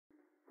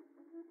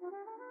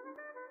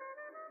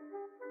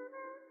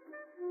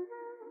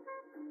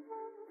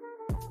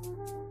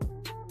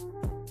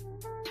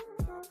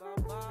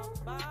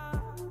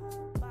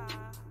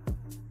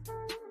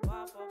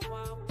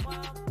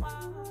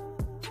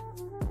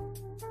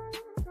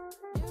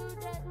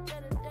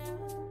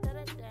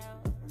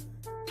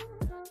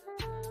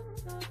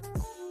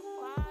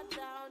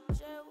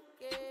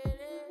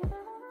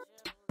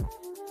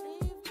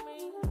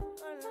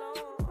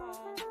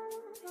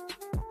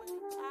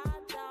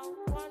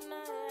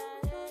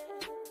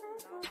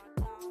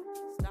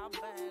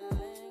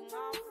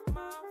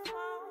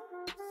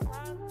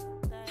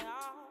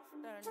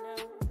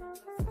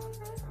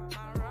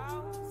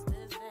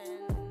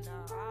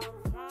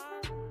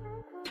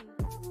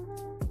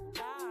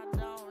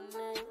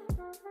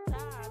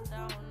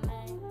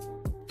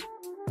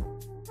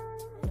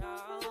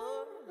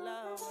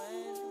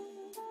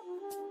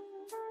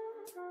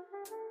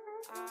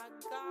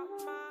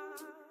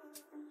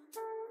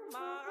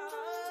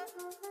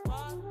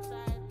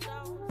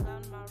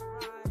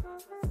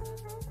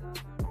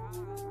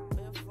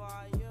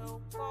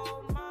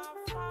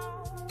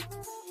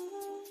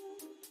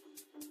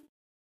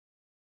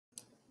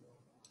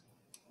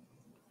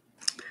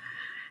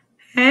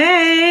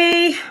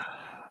Hey.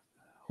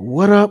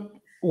 What up?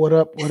 What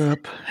up? What up?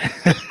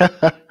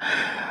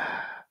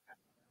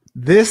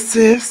 This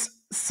is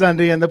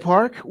Sunday in the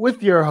Park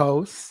with your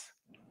host,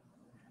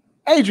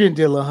 Adrian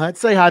Dillahunt.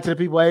 Say hi to the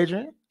people,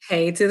 Adrian.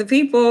 Hey to the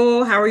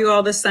people. How are you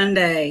all this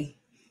Sunday?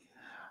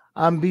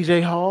 I'm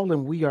BJ Hall,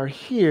 and we are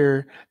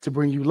here to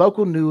bring you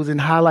local news and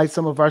highlight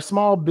some of our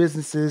small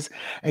businesses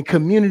and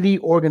community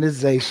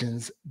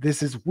organizations.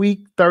 This is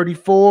week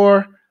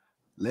 34.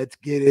 Let's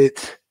get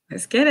it.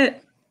 Let's get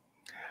it.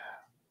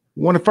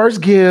 Want to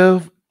first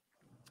give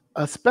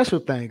a special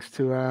thanks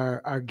to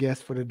our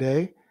guest for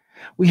today.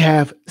 We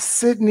have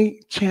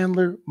Sydnie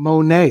Chandler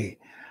Monet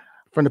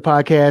from the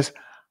podcast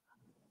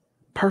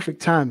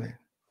Perfect Timing.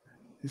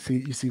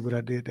 You see what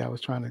I did? I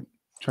was trying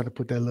to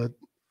put that little.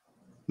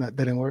 That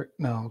didn't work.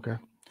 No, okay.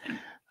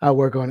 I'll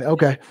work on it.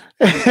 Okay.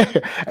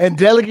 And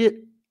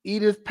Delegate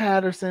Edith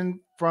Patterson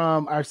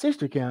from our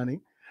sister county,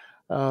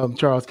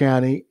 Charles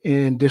County,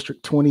 in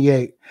District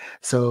 28.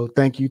 So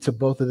thank you to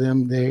both of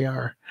them. They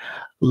are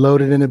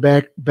loaded in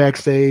the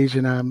backstage,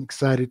 and I'm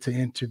excited to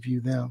interview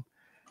them.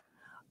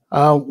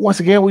 Once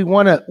again, we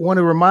want to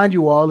remind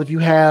you all, if you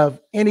have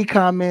any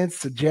comments,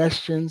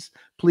 suggestions,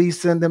 please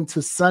send them to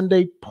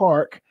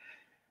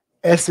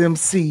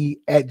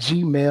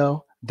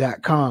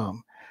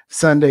sundayparksmc@gmail.com.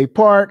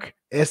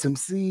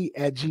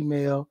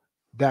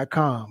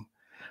 sundayparksmc@gmail.com.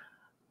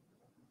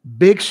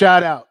 Big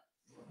shout out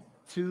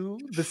to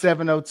the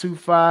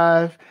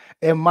 7025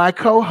 and my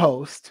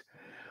co-host,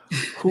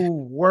 who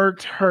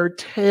worked her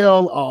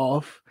tail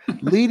off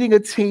leading a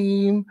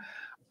team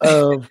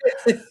of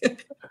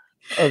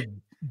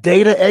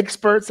data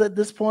experts at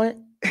this point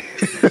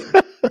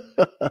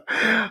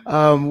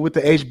with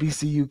the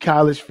HBCU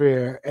College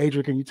Fair.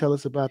 Adrian, can you tell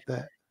us about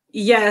that?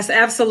 Yes,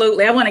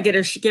 absolutely. I want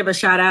to give a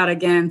shout out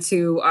again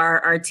to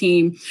our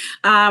team.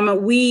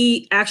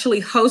 We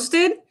actually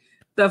hosted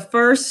the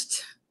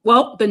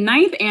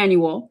 9th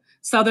annual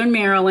Southern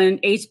Maryland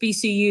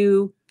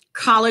HBCU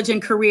College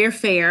and Career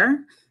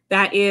Fair.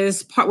 That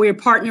is, we're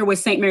partnered with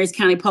St. Mary's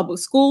County Public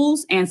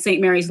Schools and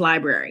St. Mary's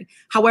Library.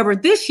 However,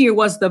 this year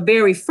was the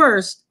very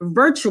first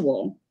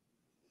virtual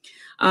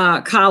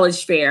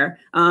college fair.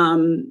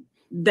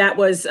 That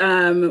was,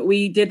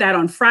 we did that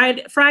on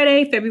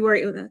Friday,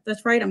 February.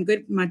 That's right. I'm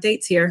good. My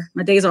dates here.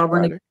 My days are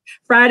running.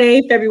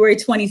 Friday, February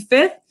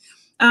 25th.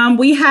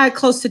 We had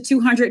close to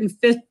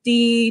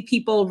 250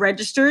 people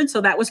registered.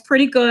 So that was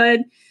pretty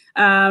good.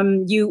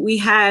 We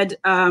had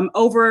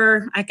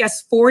over,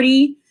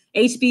 40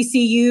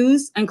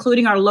 HBCUs,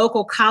 including our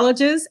local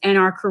colleges and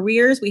our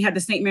careers. We had the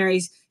St.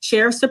 Mary's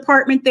Sheriff's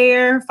Department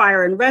there,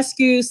 Fire and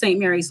Rescue, St.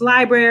 Mary's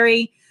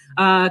Library,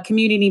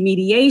 Community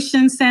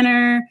Mediation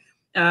Center,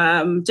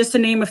 just to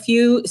name a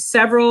few,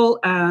 several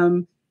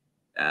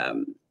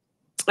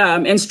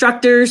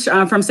instructors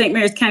from St.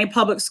 Mary's County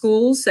Public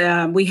Schools.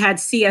 We had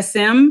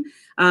CSM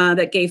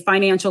that gave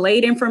financial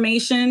aid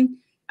information.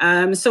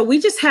 So we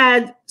just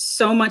had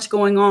so much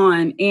going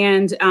on,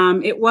 and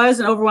it was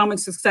an overwhelming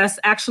success.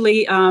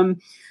 Actually, a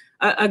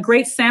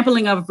great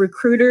sampling of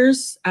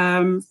recruiters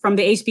from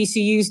the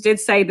HBCUs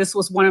did say this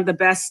was one of the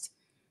best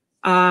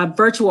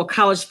virtual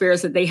college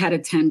fairs that they had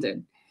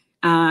attended.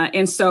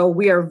 And so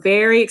we are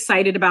very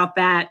excited about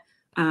that.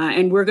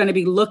 And we're going to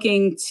be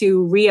looking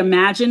to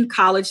reimagine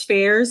college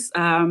fairs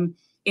in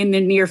the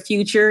near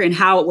future and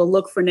how it will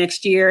look for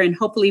next year. And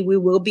hopefully we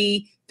will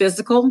be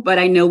physical, but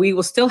I know we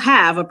will still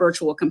have a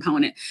virtual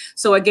component.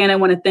 So again, I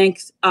want to thank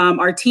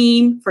our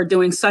team for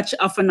doing such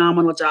a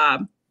phenomenal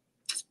job.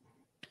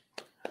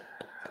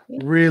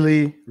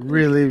 Really,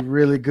 really,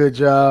 really good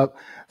job.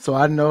 So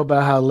I know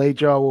about how late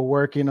y'all were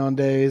working on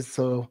days.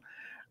 So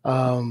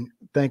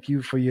thank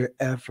you for your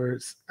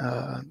efforts.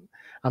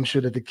 I'm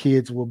sure that the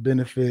kids will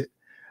benefit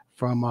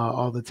from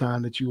all the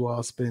time that you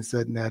all spend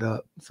setting that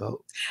up.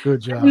 So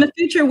good job. In the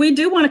future, we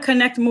do want to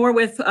connect more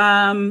with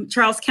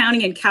Charles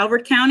County and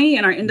Calvert County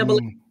and our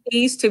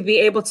NAACPs to be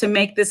able to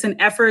make this an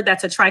effort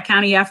that's a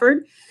tri-county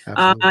effort.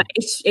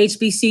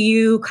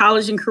 HBCU,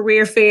 College and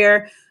Career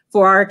Fair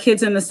for our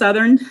kids in the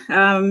Southern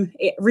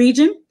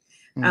region.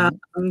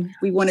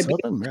 We want to be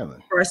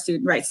Maryland. For our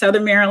student, right?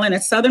 Southern Maryland.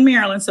 It's Southern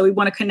Maryland. So we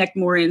want to connect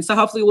more in. So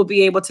hopefully we'll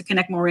be able to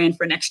connect more in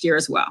for next year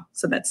as well.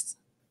 So that's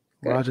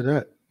good. Roger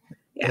that.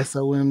 Yeah.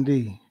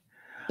 SOMD.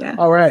 Yeah.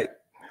 All right.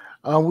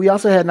 We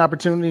also had an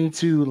opportunity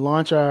to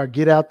launch our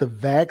Get Out the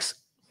Vax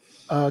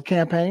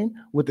campaign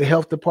with the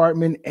health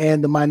department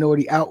and the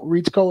Minority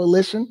Outreach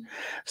Coalition.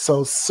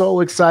 So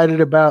excited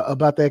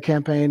about that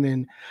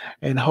campaign,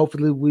 and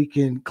hopefully we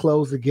can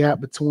close the gap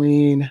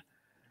between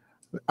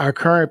our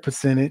current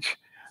percentage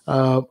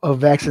of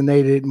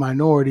vaccinated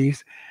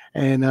minorities,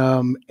 and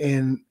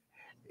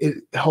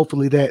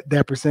hopefully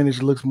that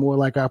percentage looks more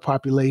like our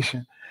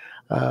population.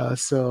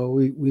 So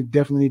we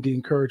definitely need to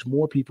encourage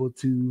more people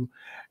to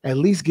at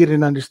least get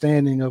an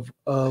understanding of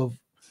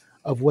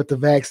what the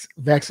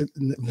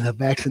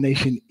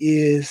vaccination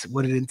is,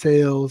 what it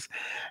entails,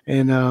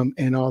 and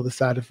all the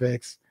side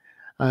effects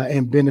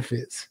and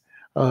benefits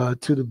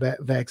to the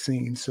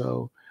vaccine.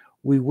 So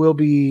we will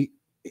be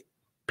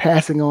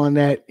passing on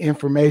that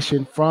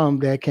information from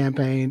that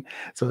campaign.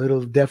 So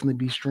it'll definitely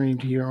be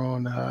streamed here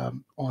on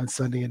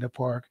Sunday in the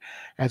Park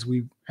as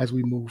we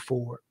move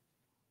forward.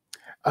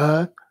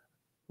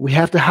 We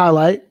have to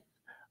highlight.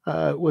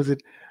 Let's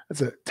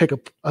take a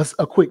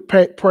quick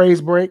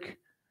praise break.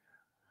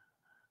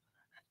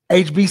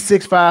 HB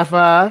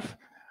 655.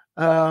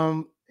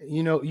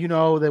 You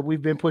know that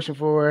we've been pushing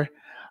for.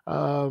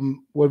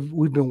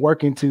 We've been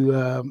working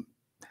to.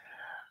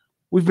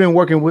 We've been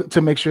working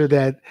to make sure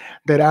that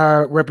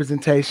our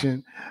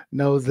representation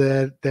knows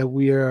that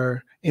we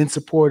are in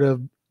support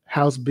of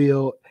House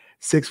Bill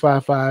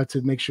 655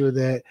 to make sure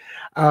that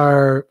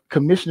our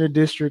commissioner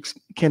districts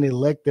can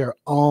elect their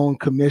own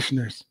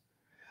commissioners.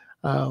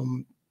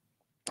 And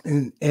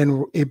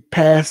it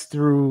passed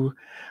through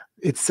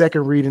its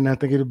second reading. I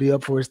think it'll be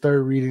up for its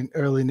third reading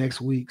early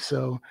next week.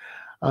 So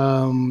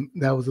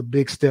that was a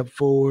big step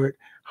forward.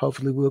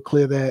 Hopefully we'll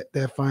clear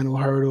that final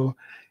hurdle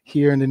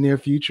here in the near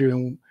future,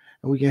 and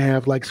we can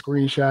have like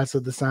screenshots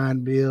of the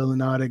signed bill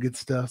and all that good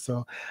stuff.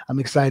 So I'm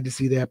excited to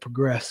see that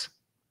progress.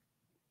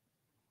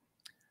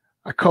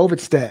 Our COVID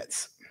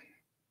stats.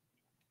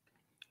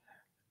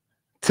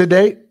 To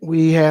date,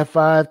 we have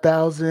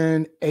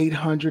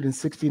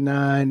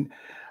 5,869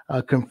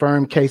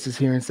 confirmed cases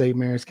here in St.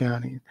 Mary's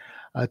County.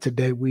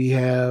 Today, we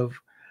have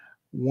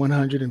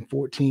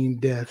 114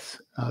 deaths,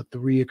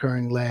 3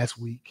 occurring last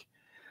week.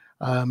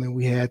 And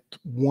we had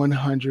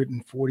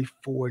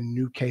 144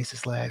 new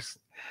cases last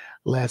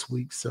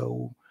week.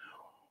 So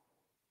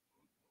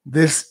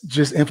this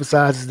just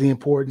emphasizes the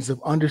importance of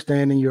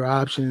understanding your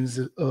options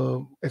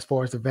as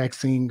far as the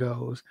vaccine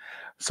goes.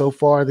 So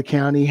far, the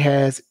county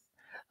has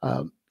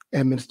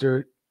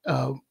administered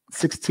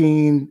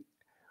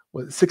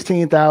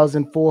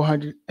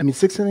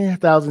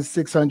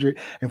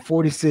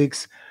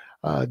 16,646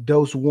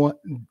 dose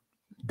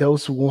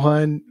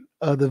one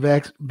of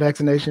the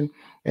vaccination,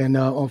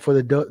 and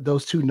for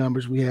those two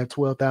numbers, we have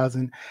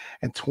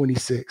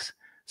 12,026.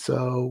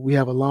 So we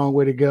have a long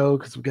way to go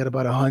because we got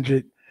about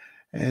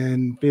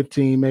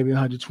 115, maybe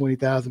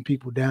 120,000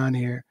 people down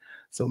here.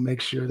 So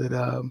make sure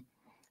that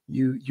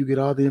you get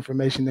all the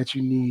information that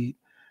you need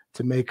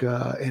to make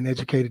an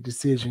educated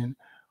decision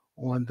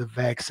on the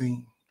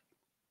vaccine.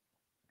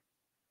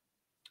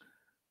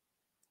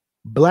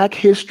 Black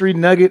History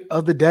Nugget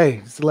of the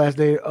Day. It's the last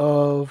day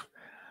of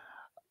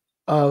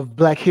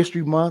Black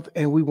History Month,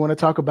 and we want to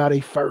talk about a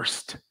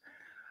first.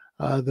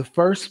 The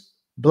first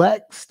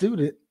Black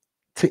student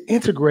to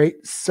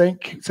integrate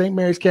St.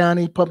 Mary's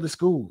County Public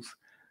Schools.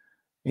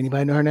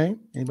 Anybody know her name?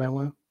 Anybody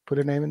want to put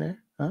her name in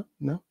there? Huh?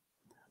 No?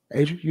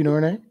 Adrian, you know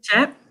her name?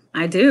 Yep,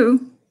 I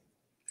do.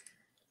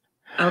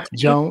 Okay.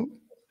 Joan.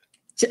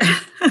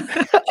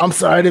 I'm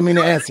sorry, I didn't mean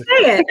to answer.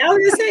 Say it. I was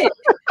going to say it.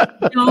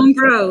 Joan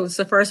Groves,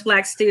 the first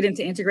Black student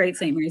to integrate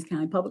St. Mary's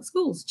County Public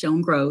Schools.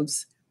 Joan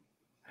Groves.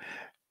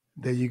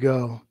 There you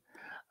go.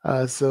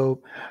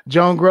 So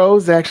Joan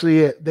Groves,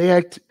 actually,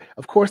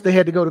 of course, they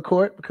had to go to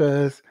court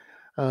because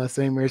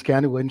St. Mary's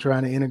County wasn't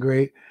trying to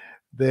integrate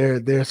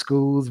their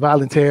schools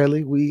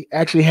voluntarily. We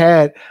actually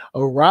had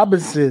a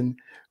Robinson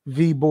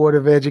v. Board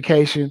of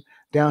Education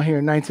down here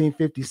in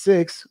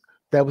 1956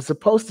 that was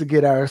supposed to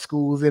get our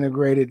schools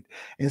integrated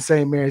in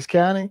St. Mary's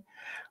County,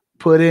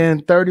 put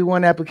in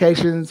 31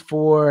 applications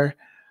for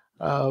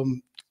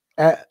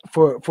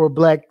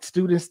Black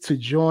students to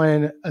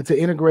join, to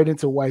integrate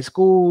into white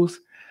schools.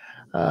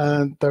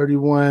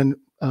 31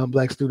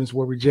 Black students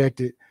were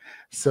rejected.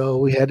 So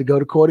we had to go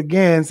to court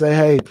again, say,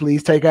 hey,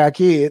 please take our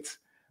kids.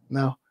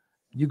 No,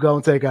 you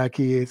gonna take our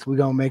kids. We're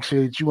gonna make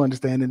sure that you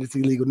understand that it's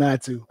illegal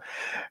not to.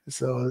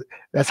 So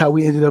that's how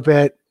we ended up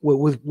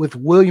with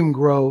William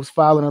Groves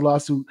filing a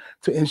lawsuit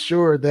to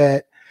ensure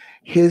that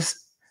his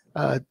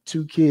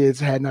 2 kids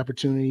had an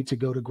opportunity to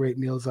go to Great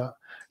Mills High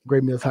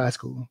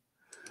School.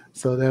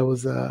 So that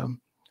was a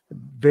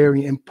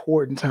very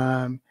important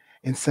time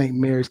in St.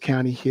 Mary's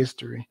County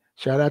history.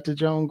 Shout out to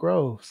Joan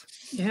Groves.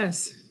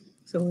 Yes,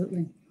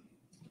 absolutely.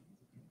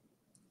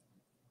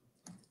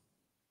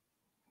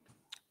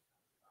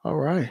 All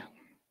right.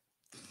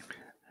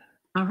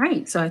 All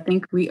right. So I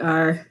think we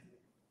are,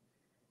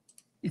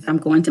 if am I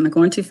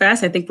going too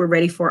fast? I think we're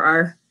ready for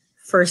our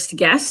first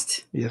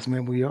guest. Yes,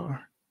 ma'am, we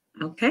are.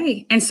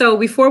 Okay. And so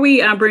before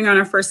we bring on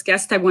our first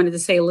guest, I wanted to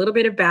say a little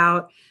bit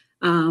about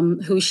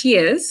who she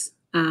is.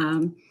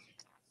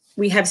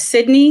 We have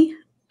Sydnie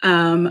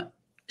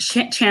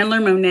Chandler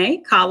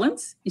Monet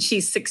Collins, and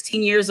she's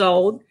 16 years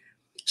old.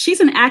 She's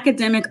an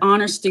academic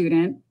honor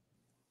student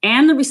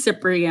and the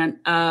recipient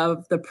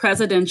of the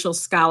Presidential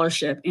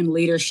Scholarship in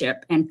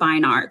Leadership and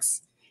Fine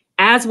Arts,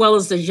 as well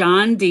as the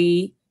John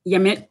D.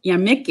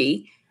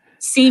 Yamicki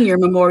Senior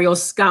Memorial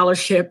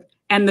Scholarship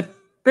and the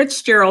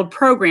Fitzgerald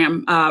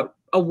Program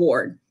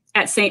Award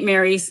at St.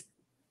 Mary's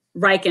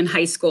Riken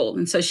High School.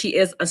 And so she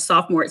is a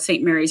sophomore at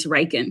St. Mary's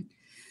Riken.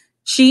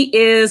 She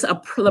is a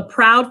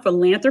proud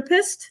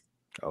philanthropist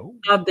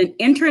of the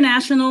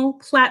international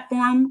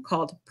platform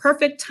called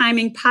Perfect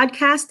Timing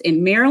Podcast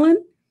in Maryland,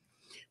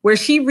 where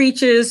she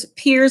reaches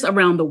peers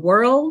around the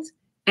world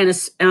and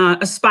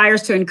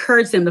aspires to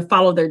encourage them to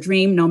follow their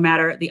dream, no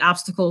matter the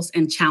obstacles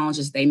and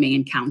challenges they may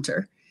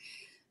encounter.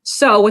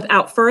 So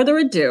without further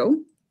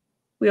ado,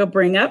 we'll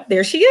bring up,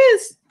 there she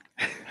is,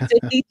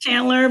 Sydnie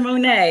Chandler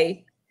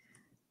Monet.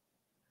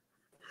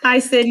 Hi,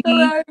 Sydnie.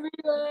 Hello,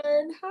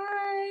 everyone.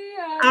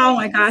 Hi. Oh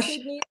my gosh.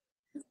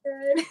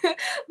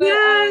 But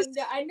yes.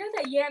 I know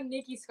that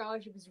Nikki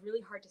scholarship is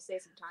really hard to say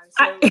sometimes.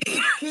 So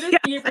kudos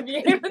to you for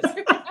being able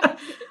to.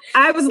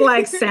 I was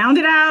like, sound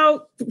it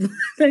out.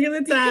 Take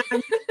the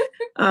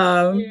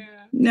time. Yeah.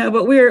 No,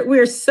 but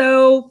we're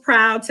so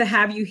proud to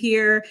have you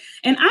here.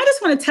 And I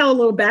just want to tell a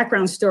little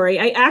background story.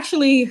 I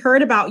actually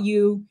heard about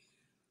you,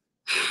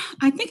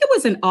 I think it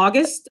was in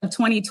August of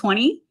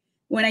 2020,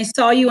 when I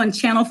saw you on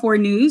Channel 4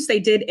 News. They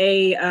did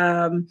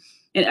a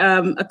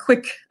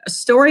quick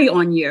story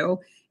on you.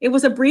 It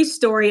was a brief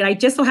story. And I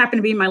just so happened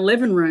to be in my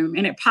living room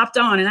and it popped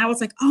on. And I was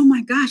like, oh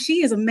my gosh,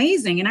 she is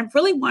amazing. And I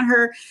really want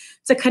her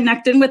to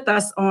connect in with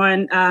us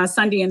on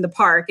Sunday in the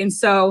Park. And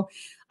so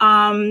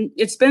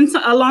it's been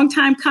a long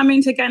time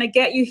coming to kind of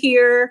get you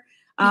here.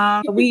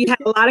 We had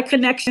a lot of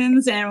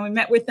connections, and we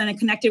met with and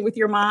connected with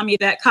your mom,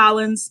 Yvette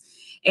Collins,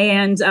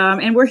 and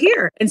we're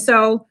here. And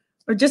so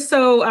we're just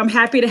so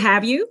happy to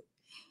have you,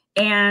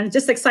 and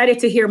just excited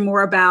to hear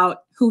more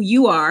about who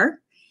you are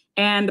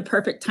and the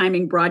Perfect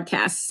Timing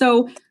broadcast.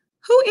 So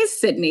who is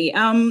Sydnie?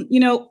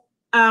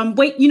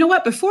 Wait, you know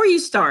what? Before you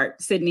start,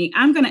 Sydnie,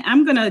 I'm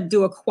gonna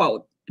do a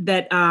quote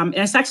that and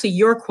it's actually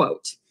your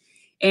quote.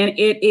 And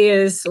it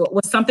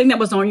was something that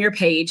was on your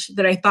page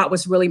that I thought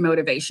was really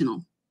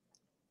motivational.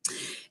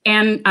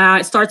 And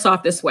it starts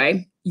off this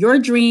way: your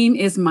dream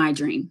is my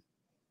dream,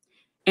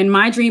 and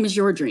my dream is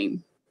your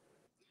dream.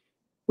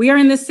 We are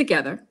in this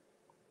together.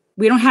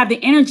 We don't have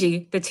the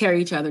energy to tear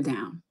each other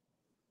down.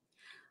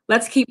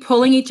 Let's keep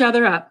pulling each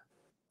other up.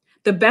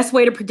 The best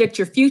way to predict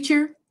your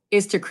future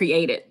is to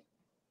create it.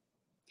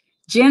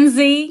 Gen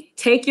Z,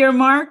 take your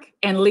mark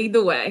and lead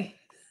the way.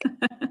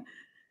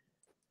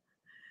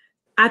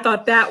 I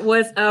thought that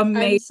was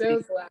amazing.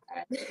 I'm so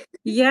glad.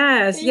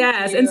 Yes, Thank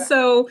yes. you. And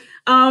so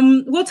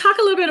we'll talk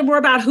a little bit more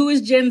about who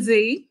is Gen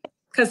Z,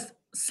 because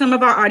some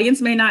of our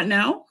audience may not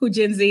know who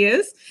Gen Z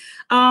is.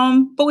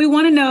 But we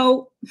want to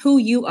know who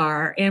you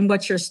are and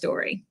what's your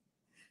story.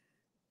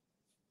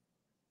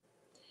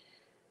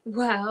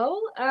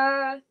 Well,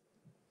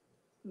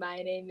 my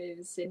name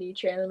is Sydnie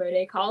Chandler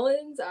Monet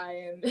Collins. I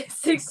am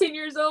 16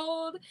 years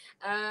old.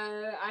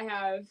 I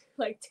have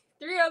like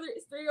three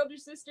older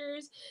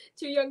sisters,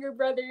 2 younger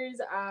brothers.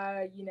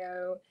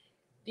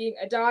 Being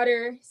a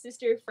daughter,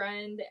 sister,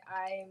 friend,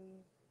 I'm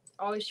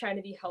always trying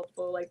to be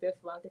helpful, like the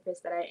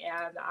philanthropist that I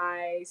am.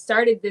 I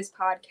started this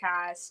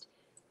podcast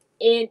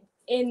in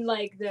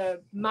like the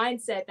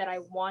mindset that I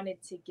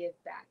wanted to give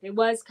back. It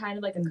was kind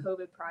of like a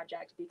COVID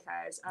project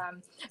because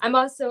I'm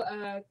also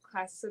a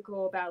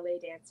classical ballet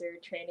dancer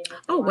training with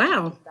Oh,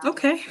 wow.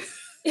 Okay.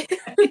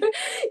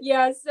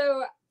 Yeah,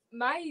 so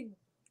my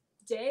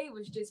day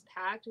was just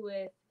packed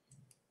with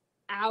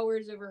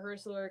hours of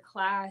rehearsal or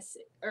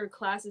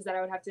classes that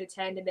I would have to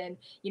attend. And then,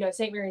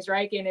 St. Mary's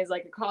Riken is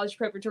like a college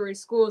preparatory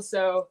school.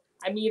 So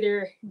I'm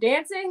either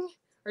dancing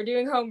or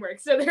doing homework.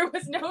 So there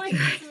was no in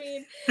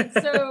between.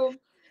 So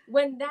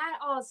when that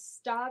all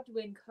stopped,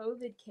 when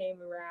COVID came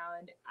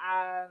around,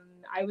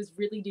 I was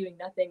really doing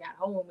nothing at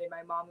home. And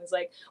my mom was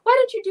like, why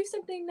don't you do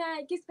something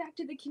that gives back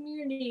to the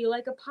community,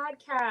 like a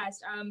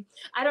podcast?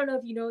 I don't know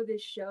if you know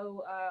this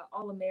show,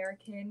 All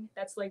American,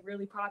 that's like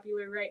really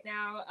popular right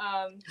now.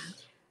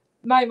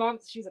 My mom,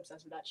 she's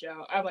obsessed with that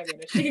show. Oh my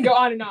goodness, she can go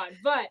on and on.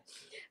 But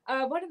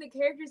one of the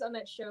characters on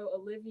that show,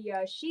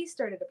 Olivia, she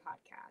started a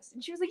podcast.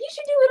 And she was like, you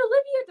should do what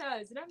Olivia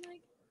does. And I'm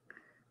like,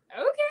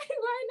 okay,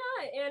 why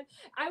not? And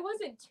I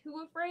wasn't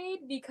too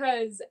afraid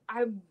because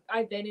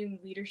I've been in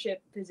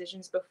leadership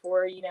positions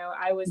before. You know,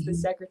 I was the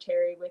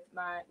secretary with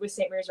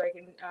St. Mary's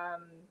Riken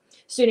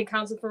student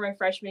council for my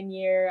freshman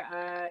year.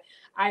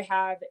 I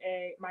have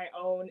my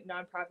own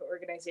nonprofit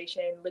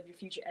organization, Live Your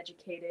Future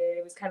Educated.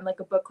 It was kind of like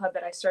a book club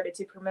that I started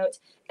to promote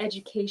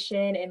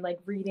education and like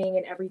reading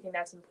and everything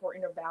that's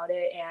important about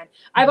it. And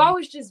I've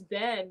always just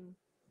been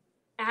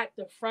at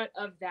the front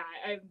of that.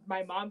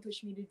 My mom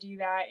pushed me to do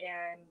that,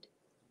 and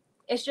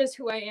it's just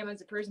who I am as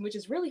a person, which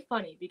is really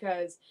funny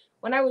because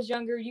when I was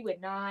younger, you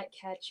would not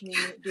catch me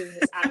doing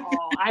this at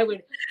all. I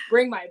would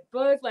bring my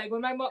book, like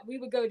when my mom, we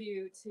would go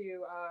to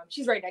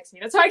she's right next to me.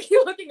 That's why I keep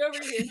looking over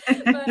here.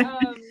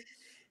 But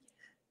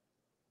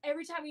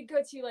every time we'd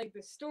go to like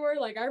the store,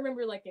 like I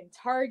remember like in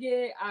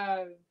Target,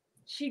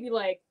 she'd be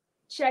like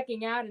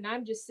checking out and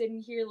I'm just sitting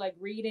here like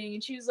reading,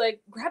 and she was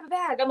like, grab a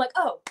bag. I'm like,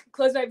 oh,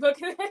 close my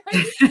book and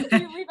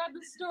leave out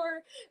the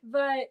store.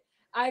 But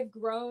I've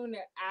grown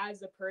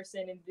as a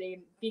person and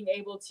being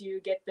able to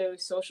get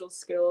those social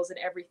skills and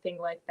everything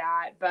like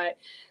that. But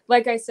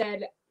like I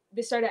said,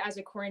 this started as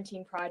a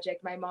quarantine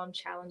project. My mom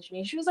challenged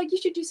me. She was like, you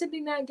should do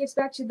something that gives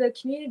back to the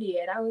community.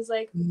 And I was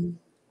like,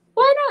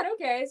 why not?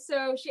 Okay.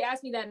 So she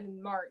asked me that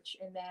in March,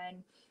 and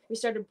then we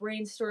started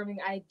brainstorming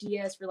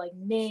ideas for like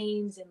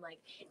names in like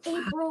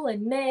April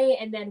and May.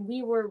 And then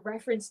we were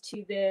referenced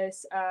to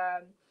this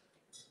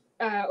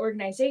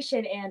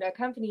organization and a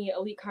company,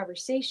 Elite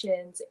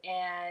Conversations,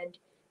 and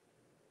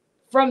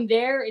from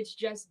there it's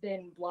just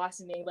been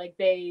blossoming. Like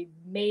they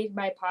made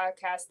my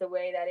podcast the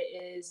way that it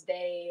is.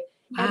 They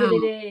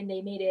edited it and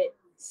they made it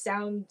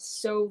sound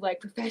so like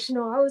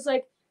professional. I was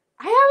like,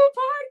 I have a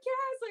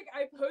podcast. Like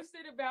I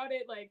posted about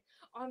it like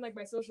on like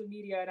my social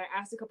media, and I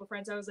asked a couple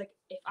friends, I was like,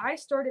 if I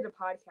started a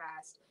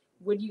podcast,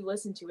 would you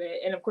listen to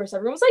it? And of course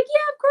everyone was like,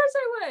 yeah, of course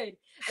I would.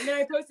 And then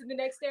I posted the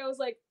next day, I was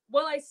like,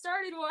 well, I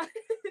started one.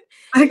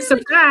 Like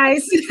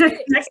surprise.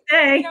 Like, next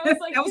day. And I was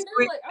like, I was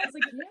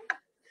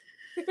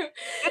yeah.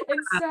 And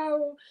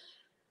so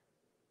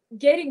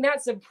getting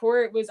that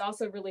support was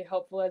also really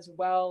helpful as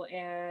well.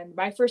 And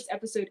my first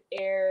episode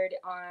aired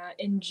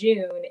in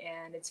June,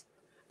 and it's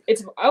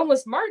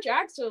almost March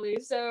actually.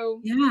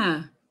 So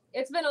yeah,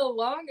 it's been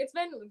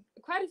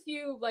quite a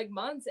few like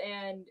months,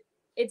 and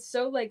it's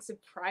so like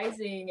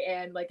surprising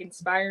and like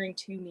inspiring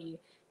to me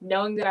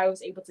knowing that I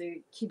was able to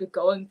keep it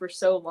going for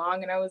so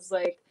long. And I was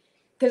like,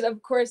 because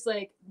of course,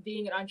 like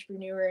being an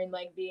entrepreneur and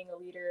like being a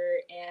leader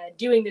and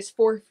doing this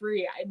for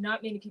free,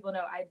 not many people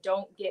know I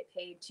don't get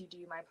paid to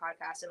do my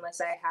podcast unless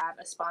I have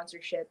a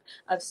sponsorship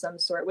of some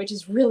sort, which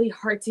is really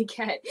hard to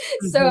get.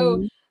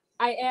 So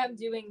I am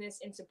doing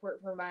this in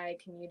support for my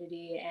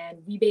community, and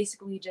we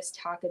basically just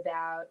talk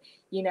about,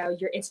 you know,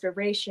 your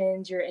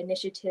inspirations, your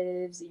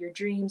initiatives, your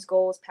dreams,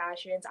 goals,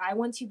 passions. I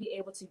want to be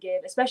able to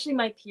give, especially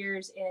my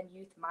peers and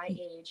youth my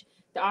age,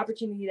 the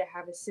opportunity to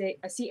have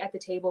a seat at the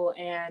table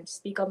and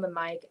speak on the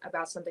mic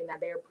about something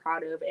that they're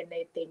proud of and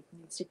they think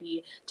needs to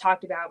be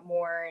talked about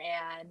more.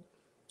 And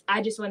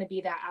I just want to be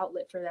that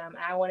outlet for them.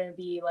 I want to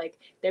be like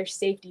their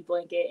safety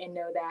blanket and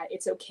know that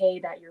it's okay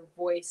that your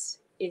voice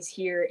is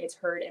here, it's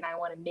heard, and I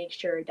want to make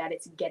sure that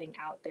it's getting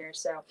out there.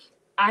 So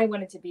I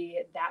wanted to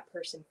be that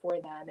person for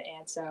them.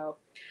 And so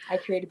I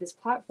created this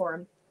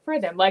platform for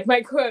them. Like my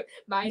quote,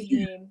 my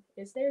dream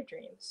is their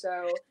dream.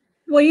 So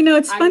well, you know,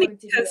 it's funny wanted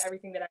to do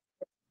everything that I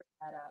could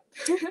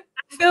to that up.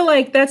 I feel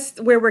like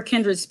that's where we're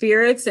kindred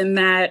spirits, and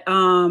that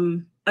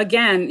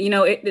again, you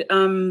know,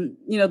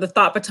 the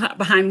thought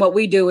behind what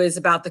we do is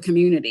about the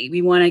community.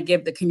 We want to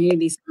give the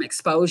community some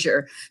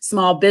exposure,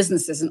 small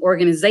businesses and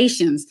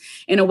organizations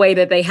in a way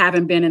that they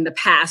haven't been in the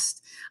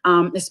past,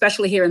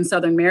 especially here in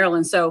Southern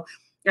Maryland. So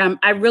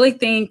I really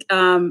think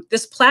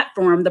this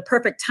platform, the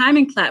Perfect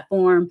Timing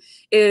platform,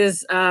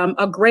 is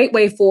a great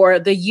way for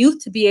the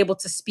youth to be able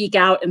to speak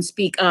out and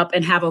speak up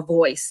and have a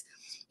voice.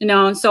 You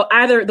know, and so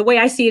either the way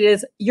I see it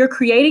is you're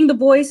creating the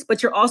voice,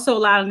 but you're also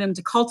allowing them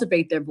to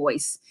cultivate their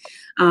voice.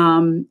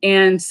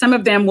 And some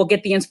of them will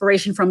get the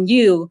inspiration from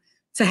you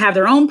to have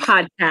their own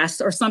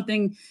podcast or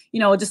something, you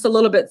know, just a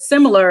little bit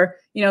similar,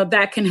 you know,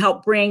 that can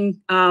help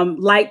bring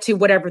light to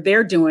whatever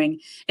they're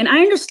doing. And I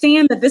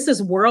understand that this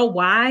is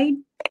worldwide.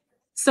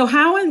 So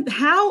how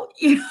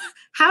you know,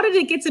 how did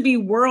it get to be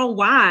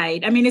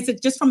worldwide? I mean, is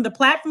it just from the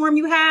platform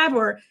you have,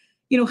 or,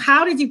 you know,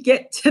 how did you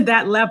get to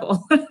that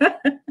level?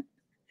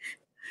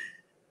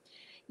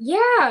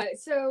 Yeah.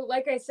 So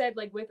like I said,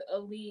 like with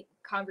Elite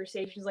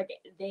Conversations, like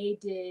they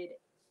did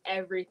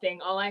everything.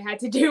 All I had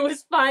to do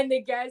was find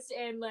the guest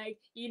and like,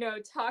 you know,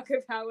 talk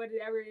about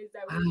whatever it is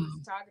that we need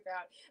to talk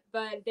about.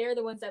 But they're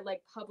the ones that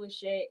like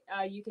publish it.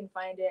 You can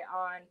find it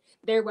on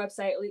their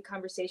website,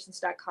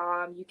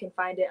 eliteconversations.com. You can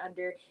find it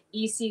under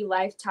EC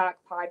Life Talk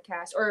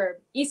Podcast or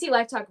EC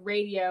Life Talk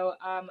Radio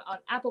on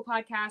Apple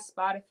Podcasts,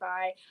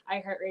 Spotify,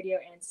 iHeartRadio,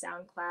 and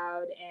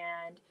SoundCloud.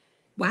 And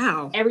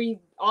wow.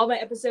 All my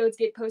episodes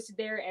get posted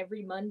there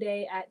every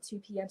Monday at 2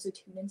 p.m. So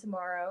tune in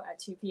tomorrow at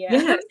 2 p.m.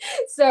 Yes.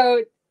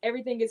 So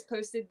everything gets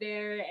posted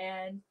there,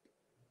 and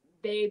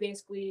they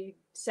basically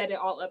set it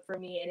all up for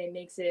me, and it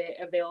makes it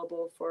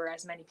available for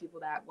as many people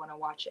that want to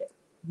watch it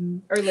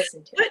or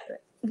listen to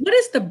it. What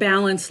is the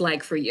balance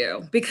like for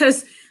you?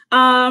 Because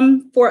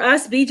for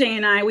us, BJ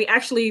and I, we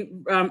actually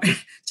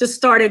just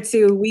started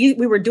we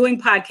were doing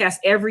podcasts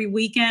every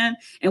weekend,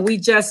 and we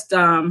just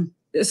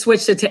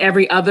switched it to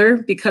every other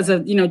because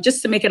of,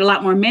 just to make it a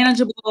lot more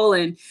manageable.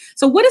 And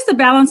so what has the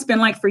balance been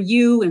like for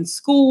you in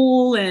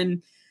school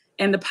and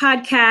the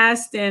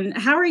podcast, and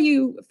how are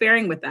you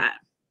faring with that?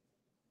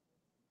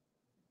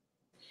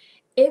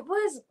 It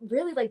was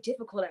really like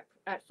difficult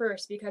at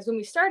first, because when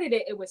we started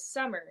it, it was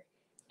summer,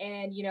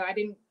 and I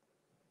didn't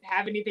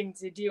have anything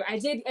to do. I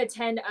did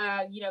attend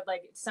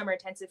like summer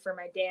intensive for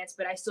my dance,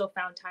 but I still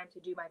found time to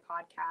do my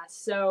podcast.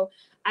 So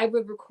I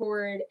would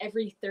record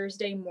every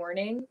Thursday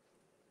morning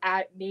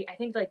at I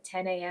think like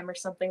 10 a.m. or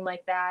something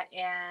like that.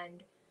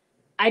 And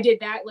I did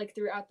that like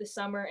throughout the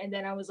summer. And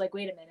then I was like,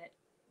 wait a minute,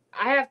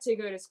 I have to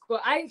go to school.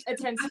 I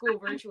attend school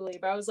virtually,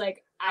 but I was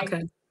like,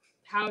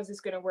 how is this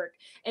going to work?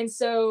 And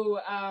so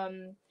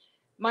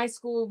my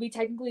school, we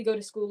technically go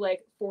to school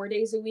like 4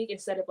 days a week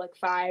instead of like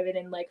 5. And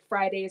then like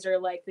Fridays are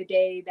like the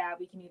day that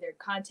we can either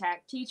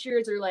contact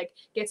teachers or like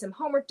get some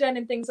homework done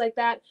and things like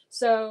that.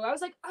 So I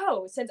was like,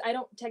 oh, since I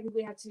don't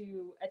technically have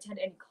to attend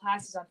any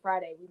classes on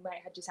Friday, we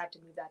might just have to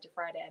move that to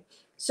Friday.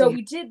 So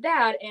we did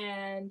that.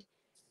 And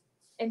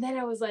then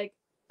I was like,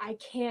 I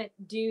can't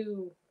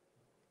do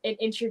an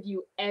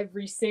interview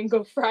every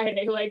single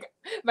Friday. Like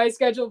my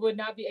schedule would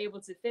not be able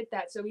to fit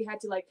that. So we had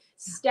to like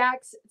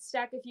stack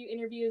a few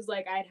interviews.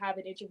 Like I'd have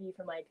an interview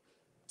from like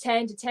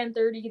 10 to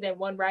 10:30, then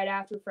one right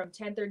after from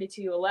 10:30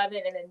 to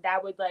 11. And then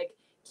that would like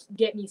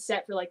get me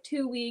set for like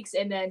 2 weeks.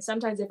 And then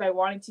sometimes if I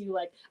wanted to,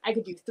 like I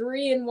could do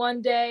 3 in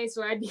one day.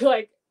 So I'd be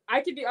like,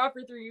 I could be off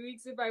for 3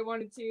 weeks if I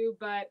wanted to,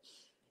 but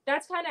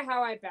that's kind of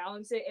how I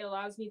balance it. It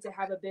allows me to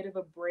have a bit of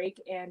a break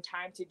and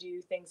time to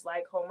do things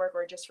like homework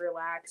or just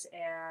relax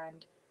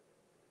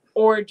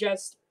or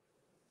just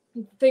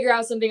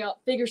figure something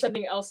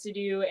else to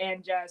do,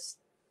 and just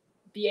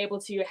be able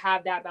to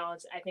have that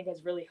balance. I think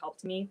has really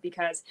helped me,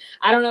 because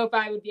I don't know if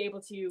I would be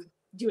able to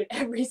do it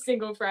every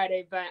single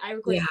Friday, but I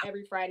record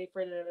every Friday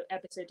for the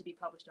episode to be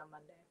published on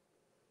Monday.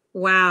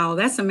 Wow,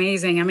 that's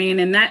amazing. I mean,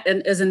 and that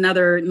is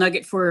another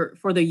nugget for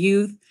the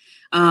youth,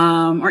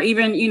 or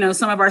even,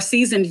 some of our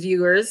seasoned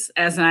viewers,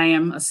 as I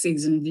am a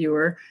seasoned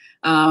viewer,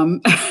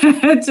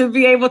 to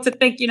be able to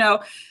think,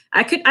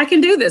 I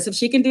can do this. If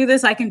she can do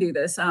this, I can do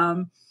this.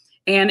 And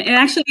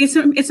actually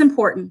it's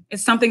important.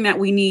 It's something that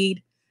we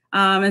need.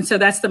 And so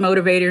that's the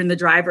motivator and the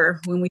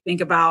driver when we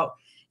think about,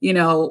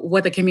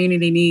 what the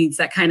community needs.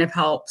 That kind of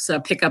helps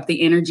pick up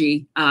the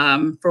energy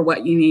for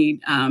what you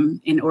need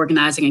in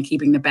organizing and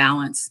keeping the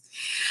balance.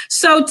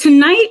 So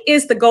tonight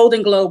is the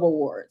Golden Globe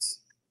Awards,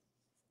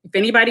 if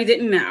anybody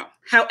didn't know.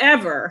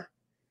 However,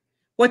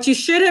 what you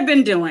should have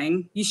been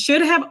doing, you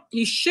should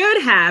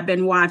have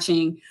been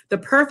watching the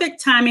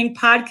Perfect Timing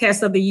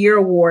Podcast of the Year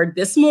Award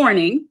this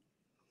morning.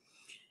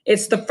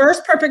 It's the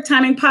first Perfect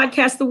Timing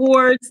Podcast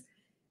Awards.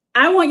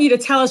 I want you to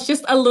tell us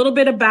just a little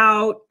bit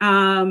about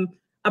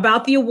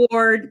the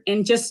award,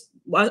 and just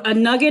a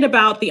nugget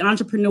about the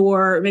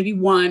entrepreneur, maybe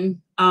one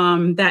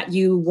that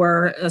you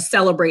were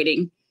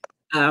celebrating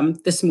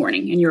this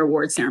morning in your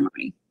award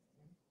ceremony.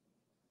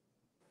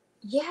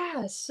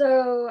 Yeah,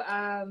 so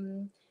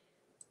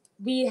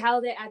we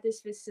held it at this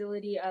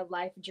facility, a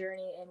Life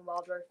Journey in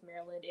Waldorf,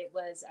 Maryland. It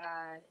was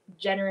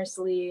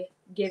generously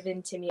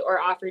given to me, or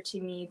offered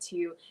to me,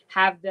 to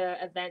have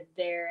the event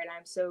there. And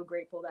I'm so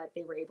grateful that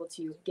they were able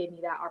to give me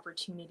that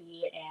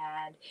opportunity.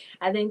 And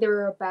I think there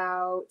were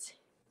about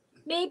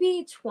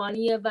maybe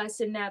 20 of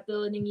us in that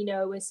building.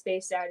 It was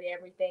spaced out and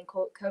everything,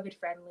 COVID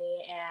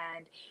friendly.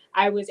 And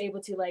I was able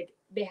to, like,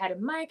 they had a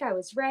mic, I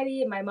was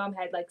ready, and my mom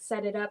had like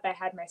set it up. I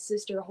had my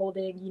sister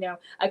holding,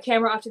 a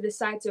camera off to the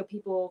side so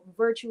people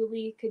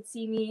virtually could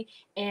see me.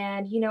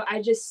 And,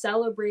 I just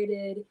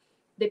celebrated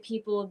the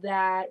people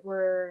that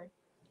were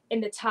in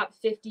the top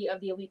 50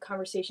 of the Elite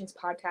Conversations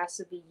Podcasts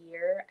of the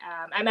year.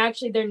 I'm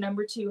actually their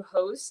number 2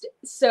 host.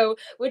 So,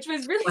 which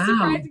was really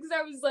surprising, because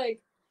I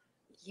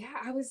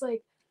was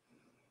like,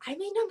 I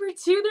made number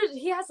 2.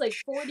 He has like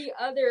 40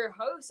 other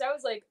hosts. I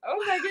was like,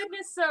 oh my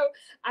goodness. So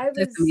I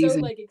was so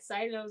like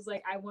excited. I was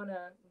like, I want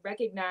to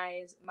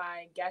recognize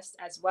my guests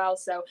as well.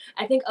 So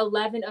I think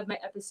 11 of my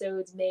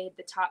episodes made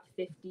the top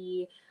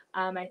 50.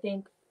 I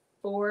think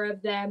 4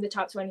 of them, the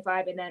top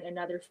 25, and then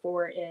another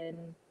 4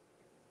 in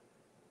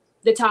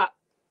the top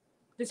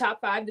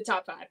 5.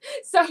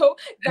 So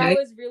that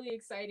was really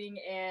exciting.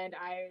 And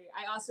I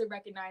also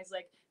recognized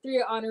like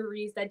 3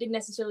 honorees that didn't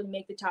necessarily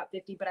make the top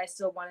 50, but I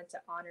still wanted to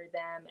honor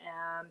them.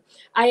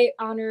 I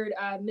honored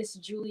Miss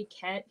Julie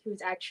Kent,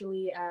 who's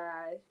actually,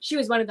 she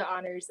was one of the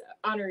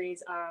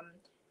honorees.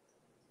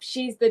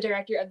 She's the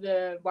director of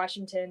the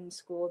Washington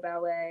School of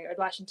Ballet, or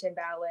Washington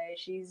Ballet.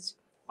 She's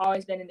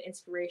always been an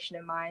inspiration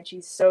of mine.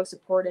 She's so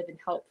supportive and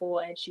helpful,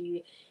 and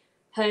she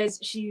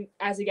she,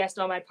 as a guest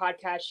on my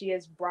podcast, she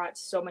has brought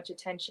so much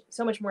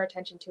more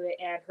attention to it,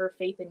 and her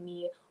faith in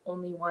me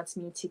only wants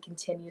me to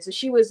continue. So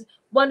she was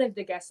one of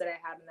the guests that I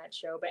had in that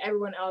show, but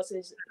everyone else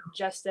is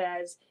just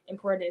as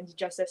important and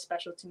just as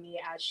special to me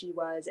as she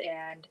was,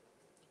 and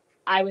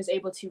I was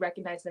able to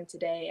recognize them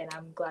today, and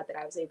I'm glad that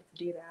I was able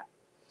to do that.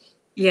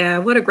 Yeah,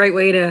 what a great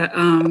way to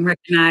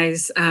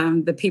recognize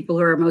the people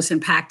who are most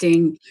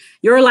impacting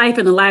your life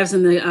and the lives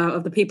of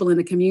the people in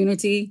the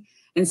community.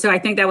 And so I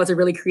think that was a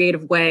really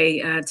creative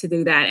way to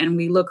do that. And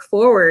we look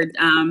forward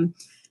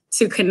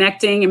to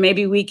connecting. And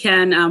maybe we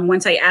can,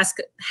 once I ask,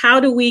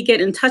 how do we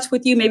get in touch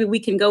with you? Maybe we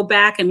can go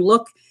back and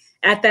look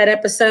at that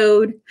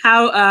episode.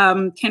 How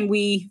can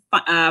we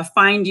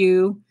find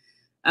you?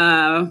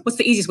 What's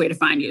the easiest way to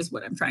find you is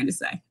what I'm trying to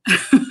say.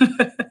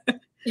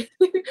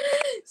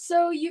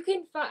 So you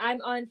can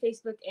I'm on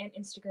Facebook and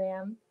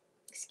Instagram.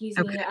 Excuse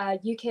me.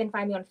 You can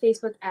find me on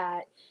Facebook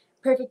at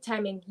Perfect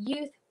Timing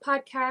Youth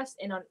Podcast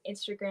and on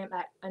Instagram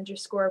at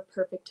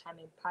 _Perfect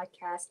Timing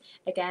Podcast.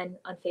 Again,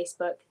 on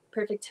Facebook,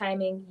 Perfect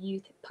Timing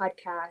Youth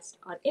Podcast.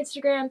 On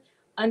Instagram,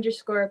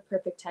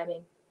 _Perfect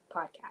Timing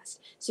Podcast.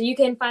 So you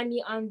can find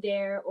me on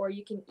there, or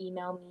you can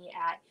email me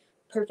at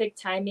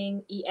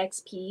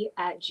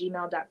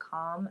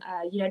perfecttimingexp@gmail.com.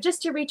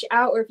 Just to reach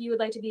out, or if you would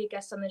like to be a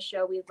guest on the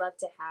show, we'd love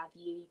to have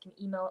you. You can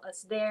email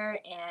us there,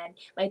 and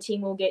my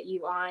team will get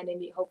you on,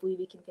 and hopefully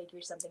we can figure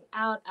something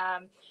out.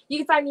 You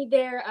can find me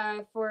there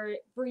for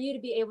you to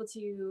be able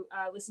to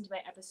listen to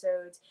my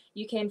episodes.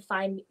 You can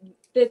find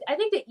I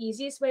think the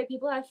easiest way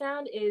people have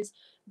found is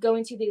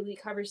going to the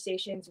Elite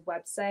Conversations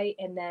website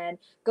and then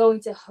going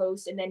to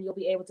host, and then you'll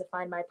be able to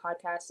find my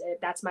podcast.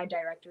 That's my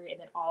directory,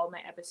 and then all of my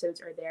episodes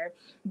are there.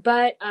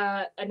 But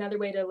another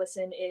way to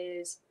listen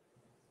is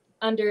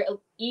under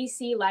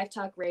EC Live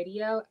Talk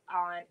Radio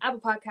on Apple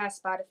Podcasts,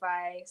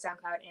 Spotify,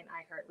 SoundCloud, and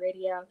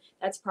iHeartRadio.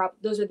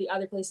 Those are the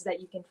other places that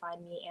you can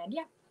find me. And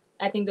yeah,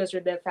 I think those are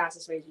the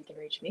fastest ways you can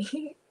reach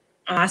me.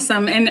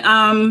 Awesome.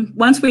 And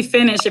once we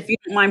finish, if you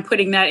don't mind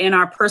putting that in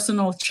our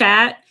personal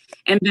chat,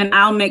 and then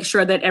I'll make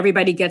sure that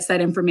everybody gets that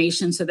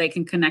information so they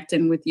can connect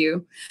in with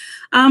you.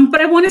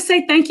 But I want to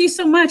say thank you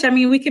so much. I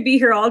mean, we could be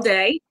here all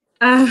day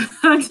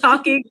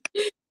talking,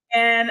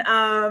 and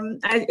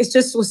it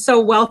just was so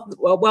well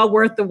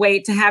worth the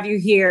wait to have you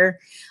here.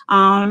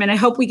 And I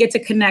hope we get to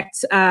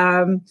connect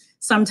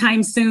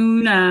sometime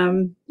soon.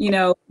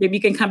 Maybe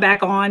you can come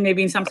back on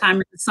maybe sometime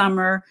in the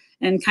summer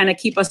and kind of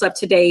keep us up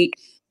to date.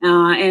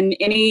 And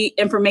any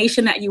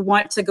information that you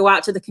want to go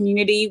out to the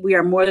community, we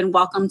are more than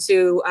welcome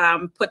to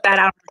put that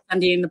out on the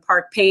Sunday in the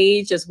Park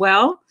page as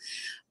well.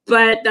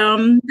 But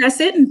that's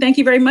it. And thank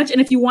you very much.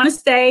 And if you want to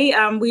stay,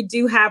 we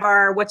do have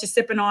our What You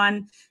Sipping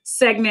On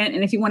segment.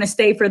 And if you want to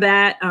stay for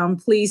that,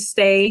 please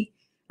stay.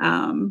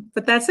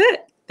 But that's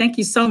it. Thank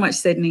you so much,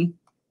 Sydnie.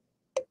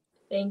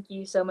 Thank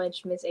you so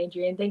much, Miss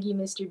Adrienne. Thank you,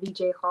 Mr.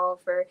 BJ Hall,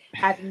 for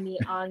having me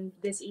on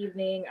this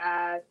evening.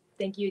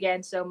 Thank you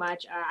again so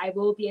much. I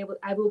will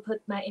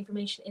put my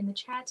information in the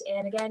chat.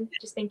 And again,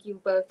 just thank you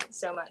both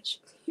so much.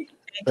 Thank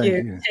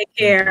you. Take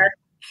care.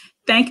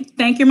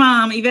 Thank your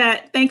mom,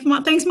 Yvette. Thanks,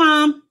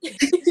 Mom.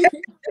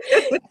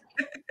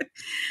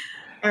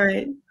 All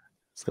right.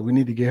 So we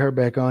need to get her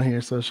back on here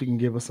so she can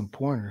give us some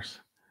pointers.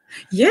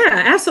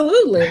 Yeah,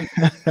 absolutely.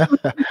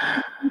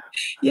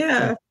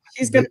 Yeah,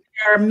 she's going to be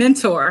our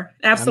mentor.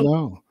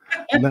 Absolutely.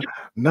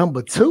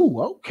 Number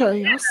 2.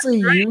 Okay, I see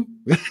you.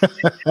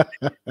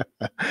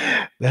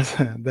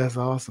 That's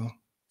awesome.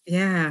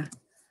 Yeah.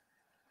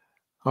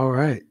 All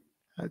right.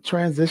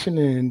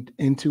 Transitioning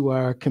into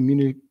our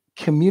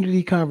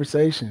community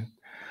conversation.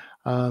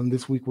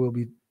 This week we'll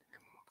be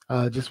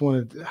just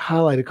wanted to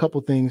highlight a couple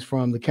things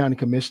from the county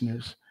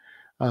commissioners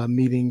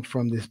meeting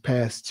from this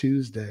past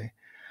Tuesday.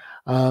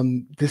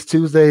 This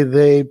Tuesday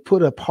they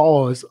put a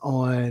pause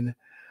on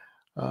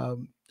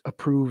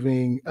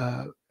approving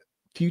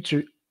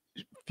future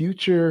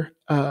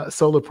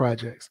solar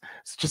projects.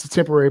 It's just a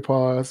temporary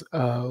pause.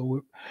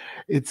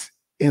 It's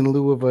in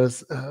lieu of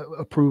us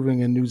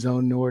approving a new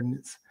zoning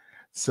ordinance.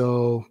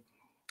 So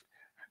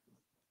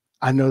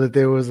I know that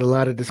there was a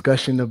lot of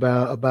discussion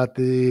about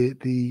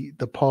the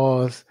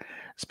pause,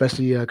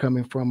 especially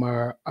coming from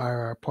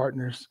our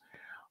partners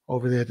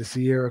over there at the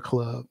Sierra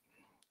Club,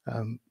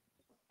 and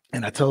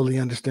I totally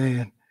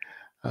understand.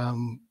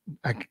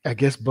 I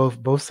guess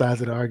both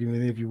sides of the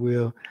argument, if you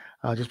will,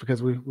 just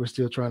because we're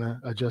still trying to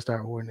adjust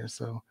our ordinance.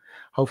 So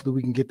hopefully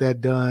we can get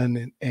that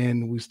done,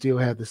 and we still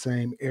have the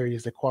same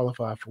areas that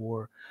qualify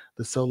for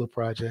the solar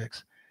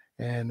projects,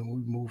 and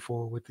we move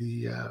forward with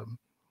the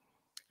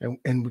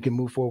and we can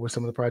move forward with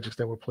some of the projects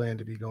that we're planned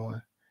to be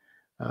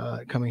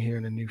coming here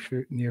in the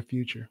near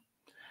future.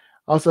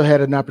 Also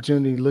had an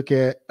opportunity to look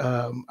at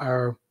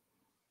our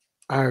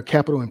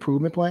capital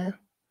improvement plan.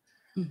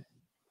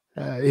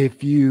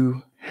 If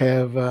you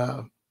have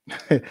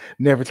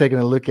never taken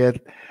a look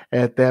at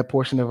that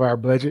portion of our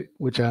budget,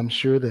 which I'm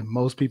sure that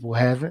most people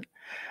haven't,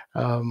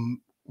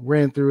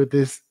 ran through it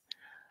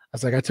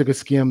I took a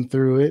skim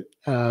through it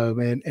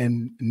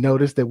and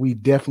noticed that we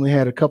definitely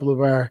had a couple of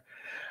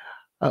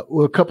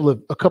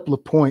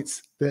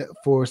points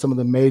for some of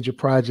the major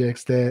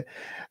projects that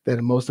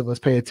most of us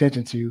pay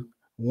attention to.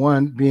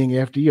 One being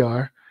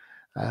FDR,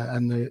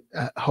 and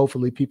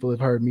hopefully people have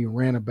heard me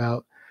rant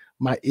about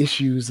my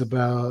issues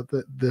about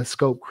the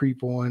scope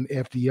creep on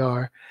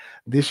FDR.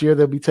 This year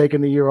they'll be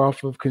taking the year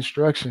off of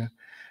construction.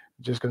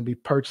 Just going to be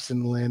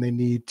purchasing the land they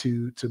need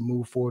to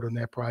move forward on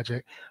that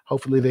project.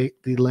 Hopefully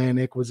the land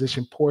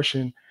acquisition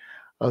portion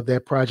of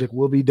that project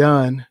will be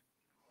done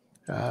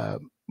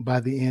by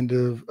the end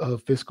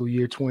of fiscal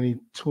year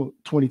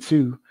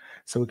 2022,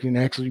 so it can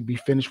actually be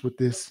finished with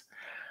this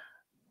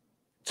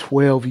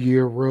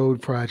 12-year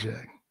road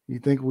project. You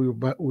think we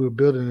were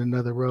building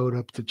another road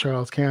up to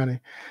Charles County.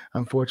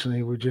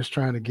 Unfortunately, we're just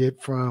trying to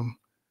get from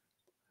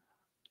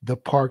the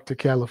park to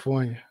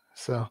California.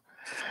 So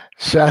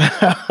shout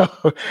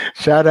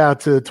out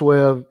to a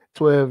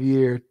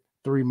 12-year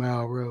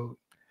 3-mile road.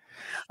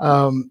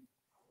 The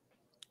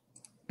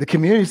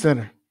community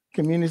center,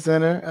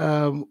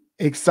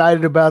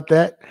 excited about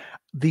that.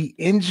 The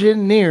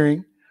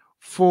engineering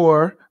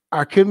for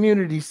our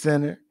community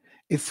center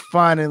is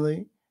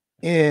finally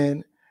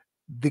in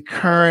the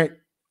current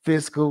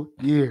fiscal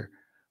year.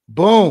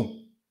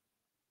 Boom.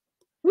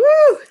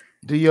 Woo!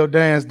 Do your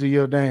dance.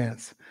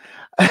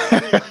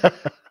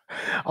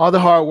 All the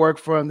hard work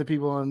from the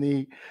people on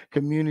the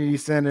community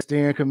center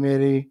steering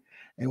committee,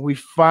 and we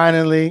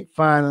finally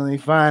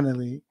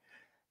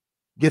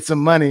get some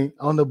money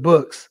on the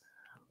books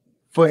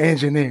for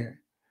engineering.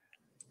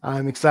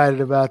 I'm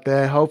excited about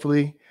that.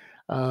 Hopefully,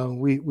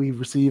 we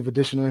receive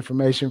additional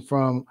information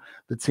from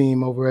the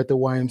team over at the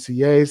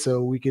YMCA,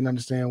 so we can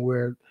understand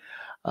where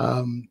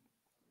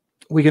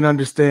we can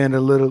understand a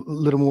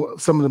little more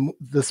some of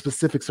the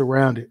specifics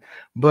around it.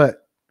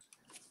 But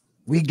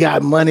we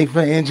got money for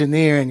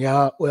engineering,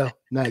 y'all. Well,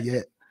 not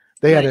yet.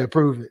 They got to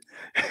approve it.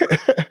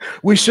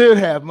 We should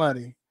have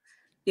money.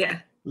 Yeah.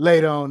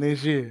 Later on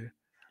this year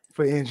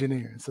for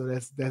engineering. So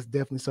that's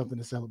definitely something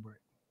to celebrate.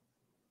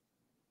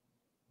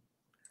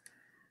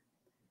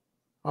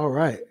 All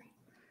right.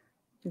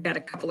 We've got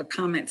a couple of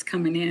comments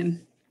coming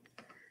in.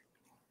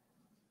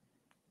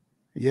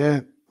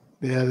 Yeah.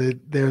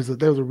 There was a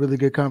really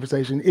good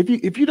conversation.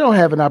 If you don't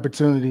have an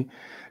opportunity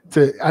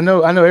to, I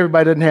know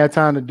everybody doesn't have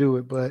time to do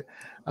it, but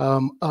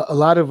a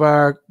lot of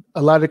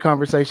the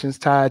conversations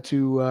tied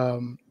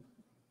to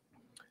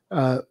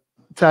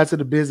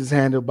the business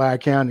handled by our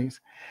counties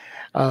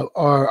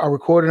are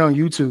recorded on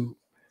YouTube.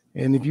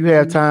 And if you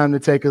have time to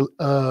take a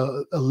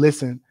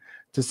listen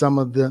to some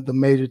of the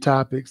major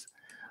topics,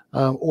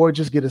 or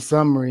just get a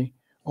summary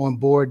on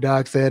board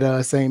docs at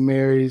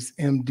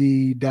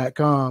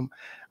stmarysmd.com,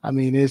 I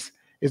mean, it's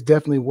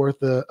definitely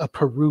worth a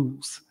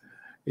peruse,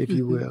 if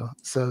you will.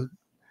 So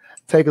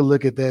take a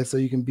look at that so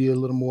you can be a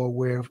little more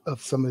aware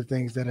of some of the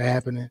things that are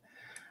happening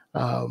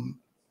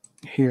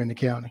here in the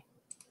county.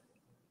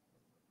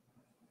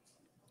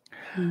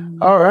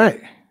 All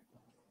right.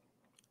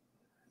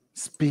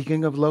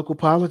 Speaking of local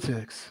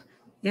politics.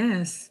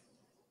 Yes.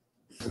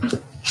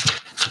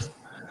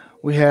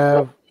 We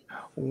have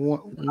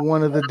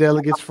one of the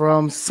delegates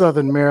from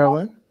Southern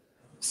Maryland.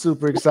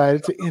 Super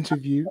excited to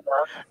interview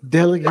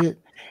Delegate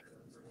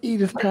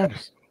Edith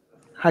Patterson.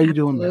 How you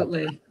doing, ma'am?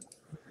 Absolutely.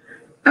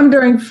 I'm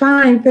doing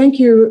fine. Thank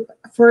you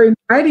for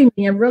inviting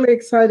me. I'm really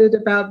excited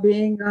about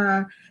being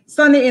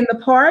Sunday in the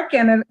park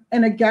and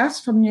a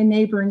guest from your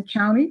neighboring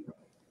county.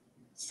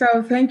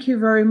 So thank you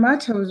very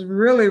much. I was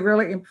really,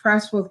 really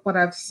impressed with what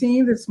I've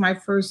seen. This is my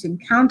first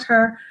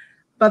encounter,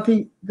 but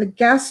the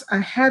guest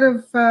ahead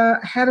of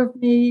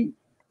me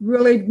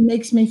really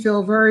makes me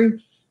feel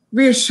very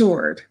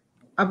reassured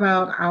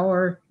about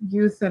our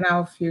youth and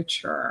our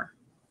future.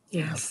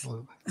 Yes.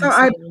 Absolutely. So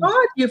I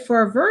applaud you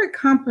for a very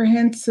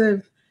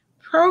comprehensive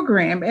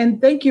program,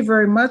 and thank you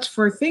very much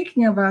for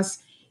thinking of us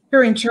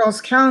here in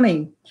Charles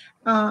County.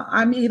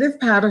 I'm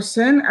Edith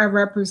Patterson. I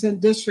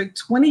represent District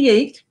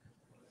 28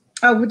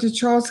 with the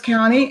Charles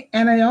County,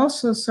 and I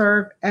also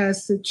serve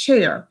as the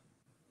chair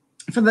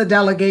for the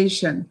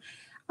delegation.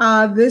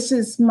 This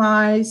is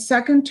my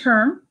second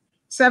term,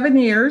 7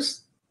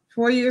 years,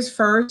 4 years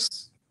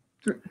first,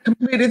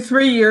 completed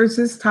 3 years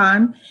this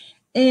time.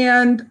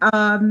 And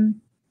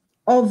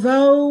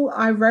although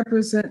I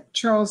represent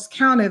Charles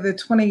County, the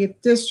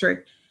 20th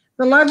district,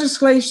 the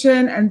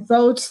legislation and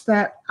votes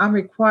that I'm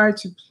required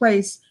to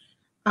place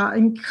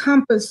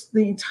encompass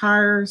the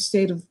entire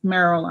state of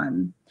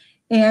Maryland.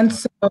 And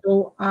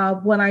so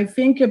when I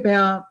think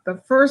about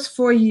the first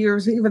 4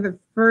 years, even the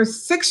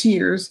first 6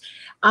 years,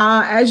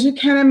 as you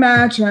can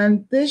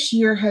imagine, this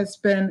year has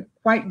been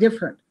quite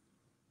different.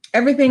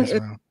 Everything is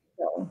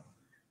cool.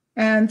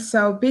 And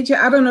so, BJ,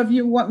 I don't know if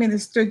you want me to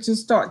just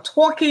start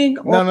talking.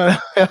 Or No.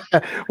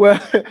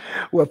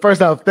 well,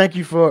 first off, thank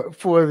you for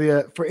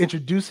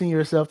introducing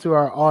yourself to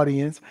our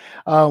audience.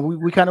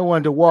 We kind of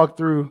wanted to walk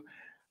through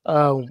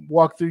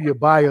your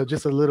bio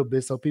just a little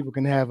bit so people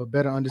can have a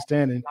better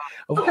understanding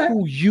of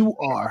who you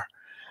are.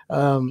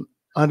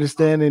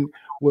 Understanding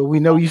where we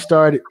know you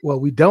started. Well,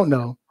 we don't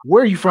know.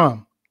 Where are you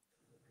from?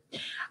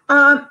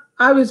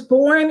 I was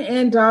born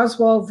in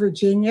Doswell,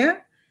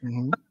 Virginia.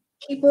 Mm-hmm.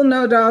 People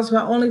know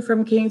Doswell only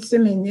from King's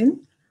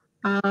Dominion.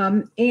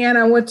 And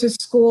I went to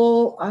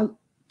school,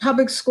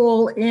 public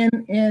school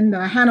in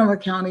Hanover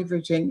County,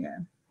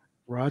 Virginia.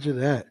 Roger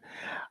that.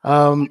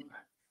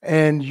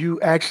 And you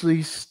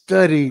actually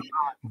studied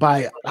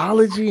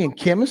biology and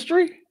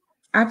chemistry?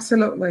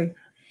 Absolutely.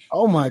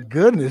 Oh my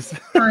goodness.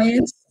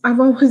 Science. I've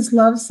always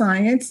loved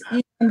science.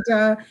 And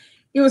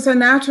it was a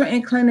natural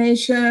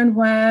inclination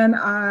when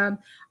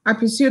I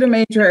pursued a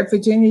major at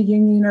Virginia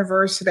Union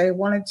University. I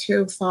wanted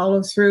to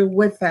follow through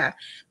with that.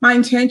 My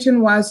intention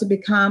was to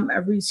become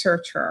a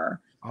researcher.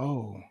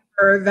 Oh.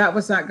 That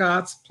was not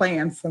God's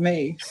plan for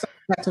me. So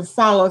I had to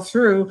follow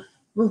through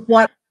with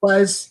what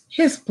was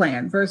his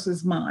plan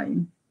versus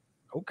mine.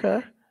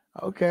 Okay.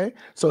 Okay.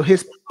 So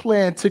his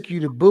plan took you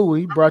to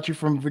Bowie, brought you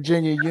from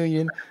Virginia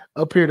Union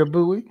up here to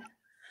Bowie.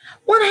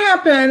 What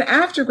happened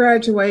after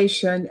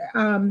graduation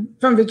from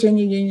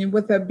Virginia Union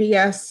with a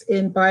BS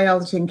in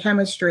biology and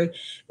chemistry? It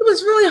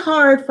was really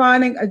hard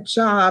finding a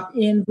job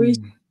in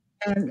research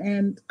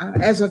and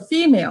as a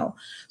female.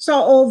 So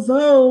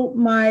although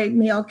my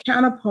male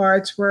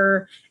counterparts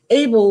were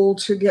able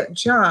to get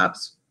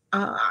jobs,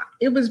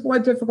 it was more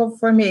difficult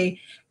for me.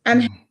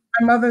 And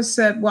my mother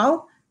said,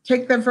 well,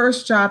 take the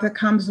first job that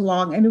comes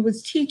along. And it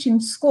was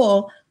teaching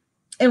school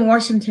in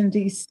Washington,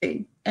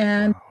 D.C.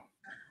 And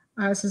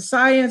as a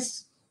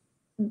science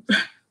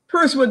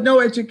person with no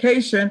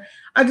education,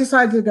 I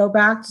decided to go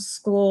back to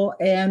school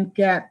and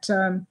get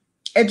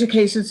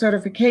education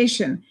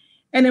certification.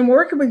 And in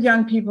working with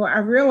young people, I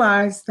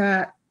realized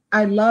that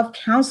I love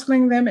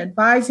counseling them,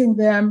 advising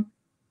them.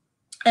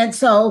 And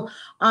so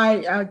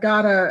I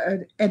got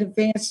an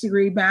advanced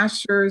degree,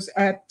 master's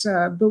at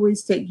Bowie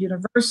State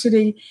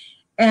University,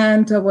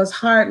 and was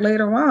hired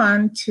later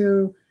on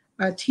to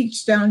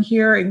teach down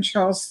here in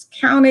Charles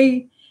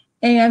County.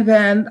 And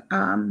then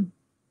I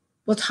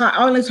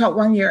only taught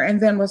 1 year,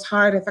 and then was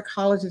hired at the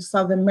College of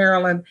Southern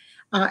Maryland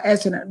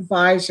as an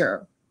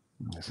advisor.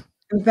 Yes.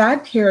 In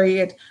that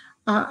period,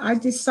 I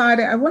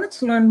decided I wanted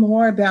to learn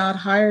more about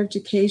higher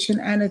education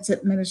and its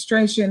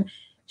administration.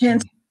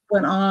 Hence,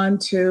 went on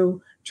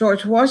to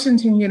George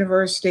Washington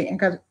University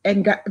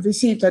and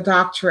received a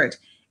doctorate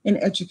in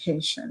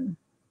education.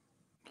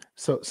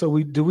 So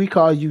do we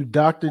call you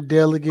Dr.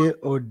 Delegate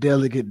or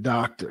Delegate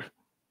Doctor?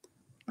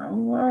 Oh,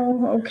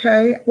 well,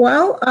 okay.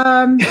 Well,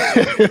 I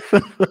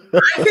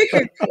think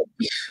it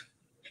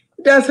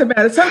doesn't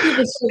matter. Some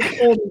people still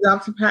call me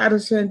Dr.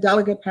 Patterson,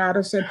 Delegate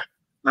Patterson.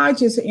 I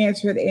just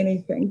answered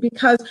anything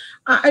because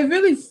I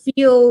really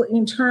feel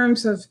in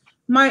terms of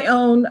my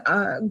own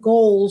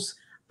goals,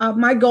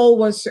 my goal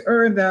was to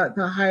earn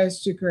the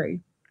highest degree.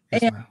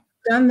 Yes, and I've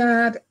done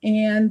that,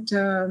 and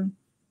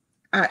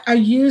I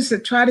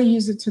try to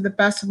use it to the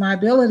best of my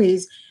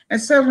abilities.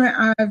 And certainly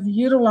I've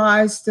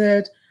utilized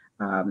it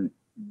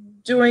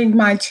during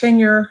my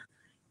tenure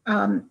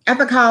at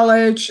the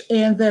college,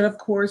 and then of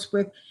course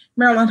with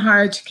Maryland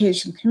Higher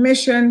Education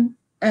Commission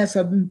as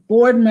a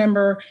board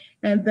member,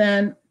 and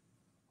then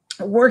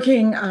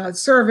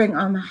serving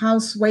on the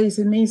House Ways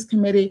and Means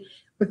Committee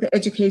with the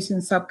Education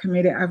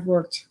Subcommittee.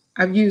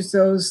 I've used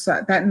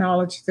that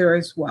knowledge there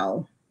as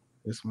well.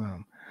 Yes,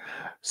 ma'am.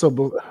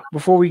 So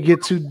before we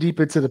get too deep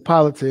into the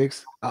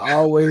politics, I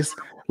always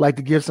like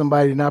to give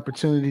somebody an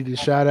opportunity to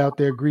shout out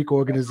their Greek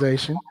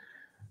organization.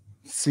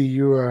 See,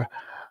 you're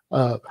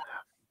a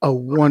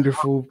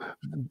wonderful,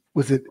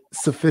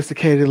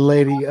 sophisticated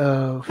lady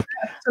of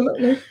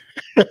Absolutely.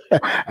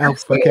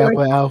 Alpha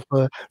Kappa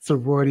Alpha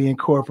Sorority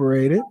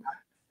Incorporated.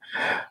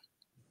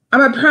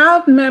 I'm a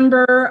proud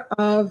member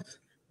of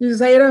the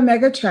Zeta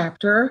Mega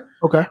Chapter.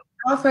 Okay.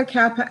 Alpha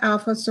Kappa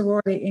Alpha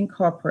Sorority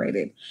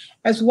Incorporated,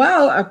 as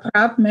well a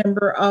proud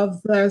member of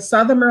the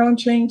Southern Maryland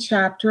Chain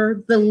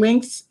Chapter, the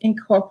Links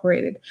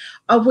Incorporated,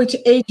 of which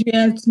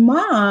Adrienne's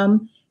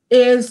mom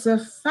is the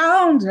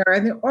founder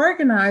and the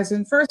organizer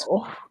and first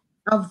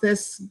of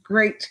this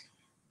great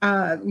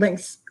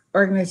Links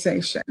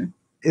organization.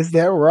 Is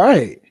that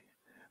right?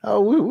 Oh,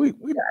 we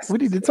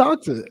need to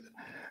talk to it.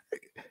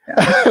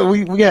 Yeah.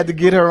 we had to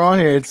get her on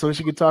here so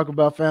she could talk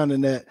about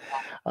founding that.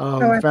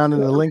 Founding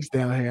the Links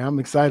down here. I'm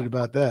excited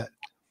about that.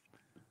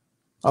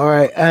 All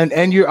right,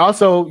 and you're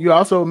also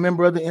a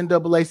member of the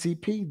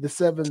NAACP, the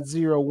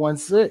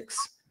 7016.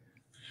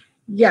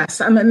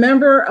 Yes, I'm a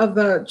member of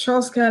the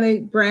Charles County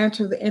branch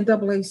of the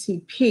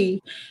NAACP,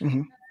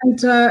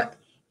 and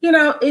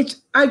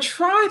I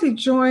try to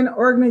join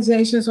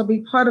organizations or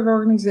be part of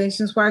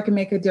organizations where I can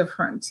make a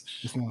difference.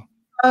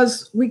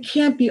 Because we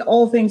can't be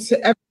all things to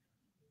everyone,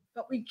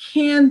 but we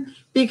can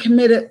be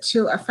committed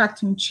to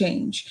affecting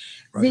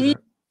change. Right.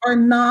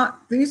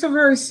 These are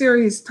very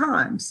serious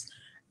times.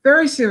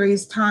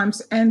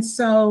 And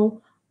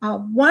so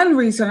one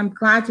reason I'm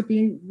glad to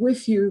be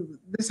with you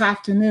this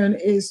afternoon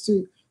is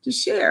to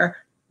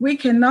share. We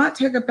cannot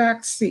take a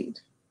back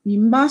seat. We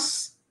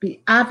must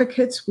be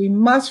advocates. We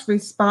must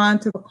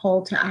respond to the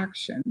call to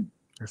action.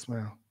 Yes,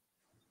 ma'am.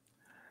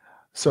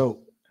 So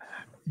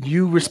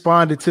you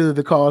responded to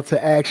the call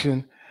to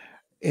action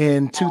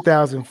in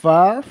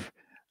 2005.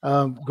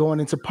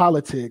 Going into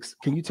politics.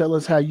 Can you tell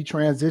us how you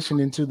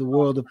transitioned into the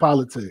world of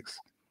politics?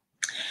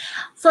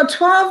 For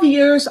 12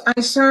 years, I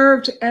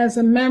served as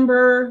a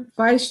member,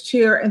 vice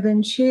chair, and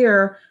then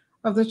chair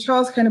of the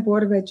Charles County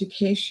Board of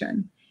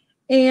Education.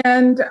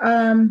 And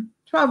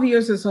 12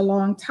 years is a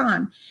long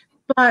time.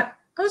 But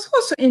I was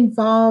also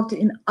involved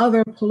in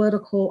other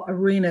political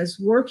arenas,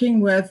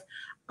 working with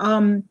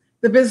the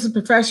business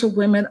professional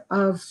women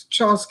of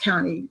Charles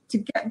County to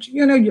get,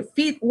 your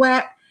feet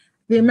wet,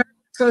 the American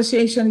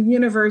Association of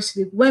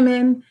University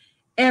Women,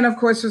 and of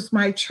course, with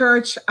my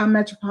church,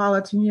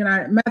 Metropolitan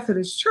United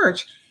Methodist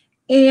Church.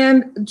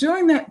 And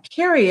during that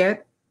period,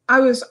 I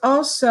was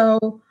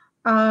also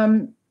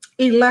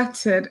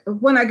elected.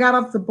 When I got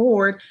off the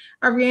board,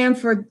 I ran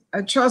for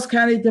a Charles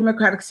County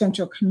Democratic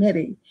Central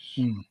Committee.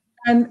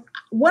 And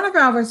one of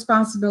our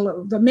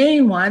responsibilities, the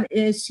main one,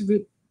 is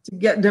to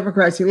get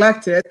Democrats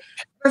elected.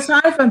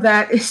 Aside from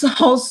that, it's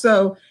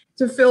also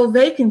to fill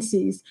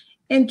vacancies.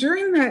 And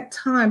during that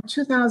time,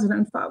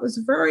 2005, was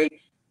a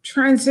very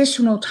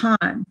transitional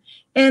time.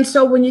 And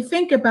so when you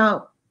think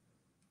about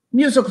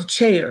musical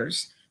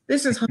chairs,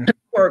 this is how it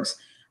works.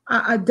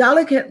 A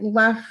delegate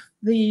left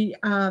the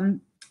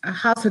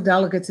House of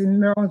Delegates in the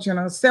Maryland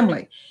General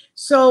Assembly.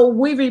 So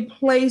we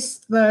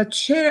replaced the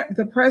chair,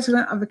 the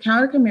president of the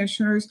county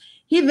commissioners.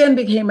 He then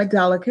became a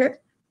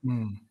delegate.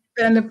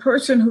 Then the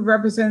person who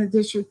represented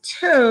District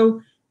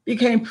 2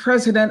 became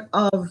president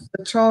of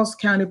the Charles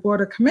County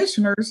Board of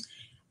Commissioners.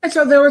 And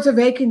so there was a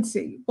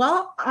vacancy.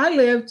 Well, I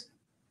lived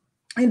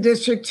in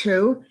District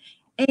 2,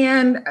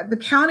 and the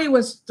county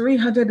was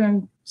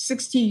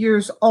 360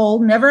 years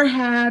old, never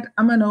had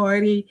a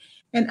minority,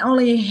 and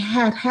only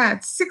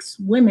had 6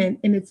 women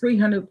in the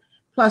 300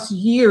 plus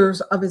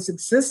years of its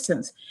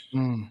existence.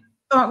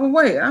 Thought, well,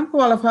 wait, I'm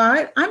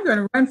qualified. I'm going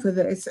to run for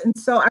this. And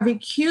so I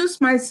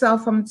recused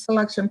myself from the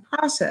selection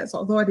process,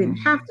 although I didn't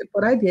have to,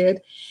 but I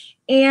did,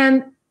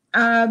 and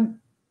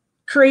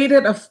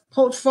created a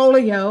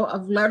portfolio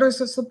of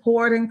letters of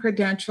support and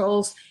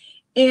credentials,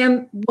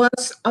 and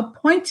was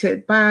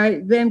appointed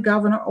by then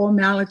Governor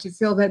O'Malley to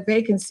fill that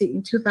vacancy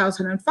in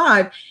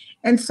 2005.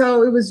 And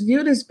so it was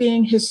viewed as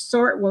being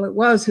historic. Well, it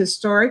was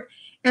historic.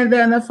 And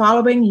then the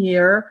following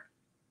year,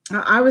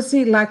 I was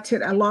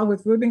elected along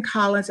with Reuben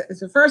Collins as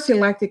the first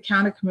elected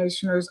county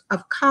commissioners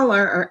of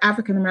color or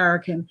African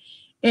American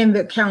in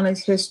the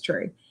county's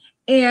history.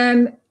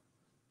 And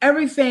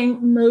everything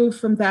moved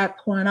from that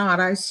point on.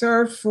 I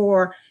served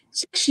for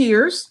 6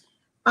 years,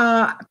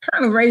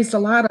 apparently raised a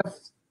lot of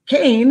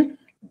cane,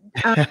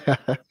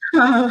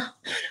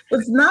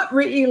 was not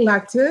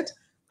reelected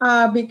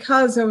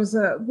because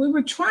we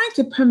were trying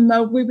to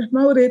we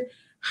promoted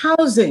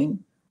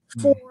housing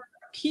for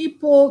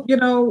people,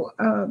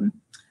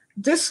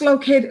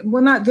 dislocated,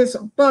 well, not this,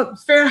 but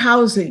fair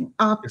housing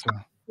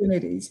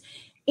opportunities.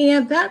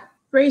 And that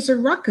raised a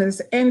ruckus.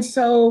 And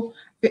so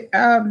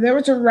there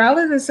was a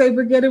rally that said,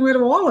 we're getting rid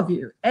of all of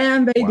you.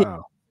 And they did.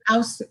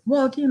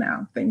 Well,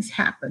 things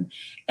happen.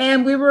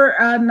 And we were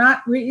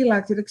not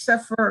reelected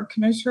except for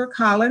Commissioner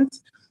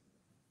Collins.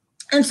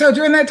 And so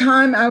during that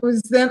time, I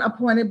was then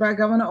appointed by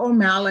Governor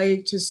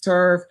O'Malley to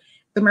serve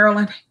the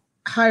Maryland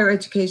Higher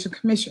Education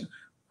Commission,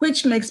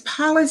 which makes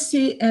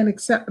policy and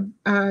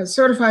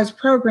certifies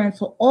programs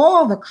for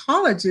all the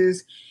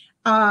colleges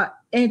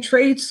and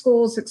trade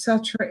schools, et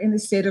cetera, in the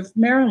state of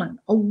Maryland.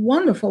 A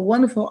wonderful,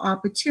 wonderful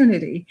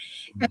opportunity.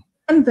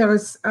 And there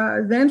was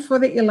then for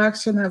the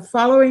election, the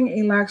following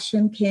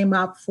election came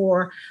up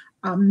for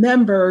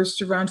members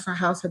to run for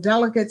House of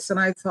Delegates. And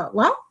I thought,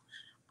 well,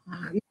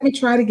 let me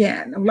try it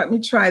again. Let me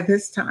try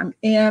this time.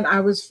 And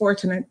I was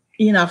fortunate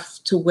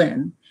enough to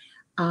win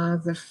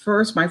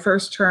my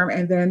first term,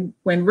 and then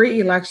when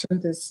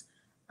re-election this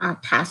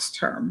past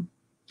term.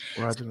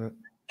 Roger.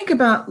 Think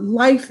about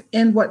life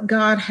and what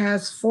God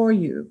has for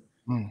you.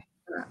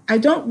 I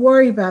don't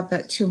worry about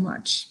that too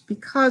much,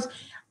 because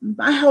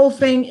my whole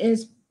thing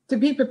is to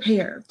be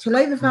prepared, to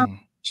lay the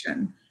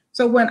foundation.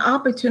 So when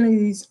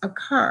opportunities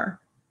occur,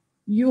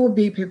 you will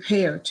be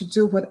prepared to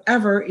do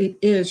whatever it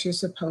is you're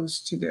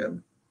supposed to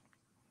do.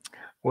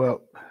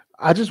 Well,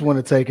 I just want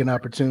to take an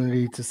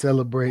opportunity to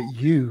celebrate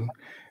you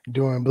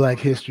during Black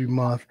History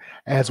Month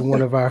as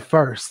one of our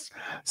firsts.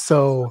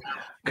 So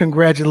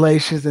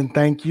congratulations and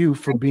thank you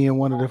for being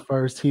one of the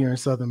first here in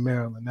Southern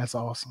Maryland. That's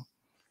awesome.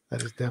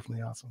 That is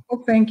definitely awesome.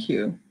 Well, thank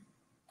you.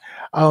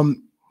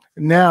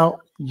 Now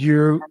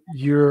you're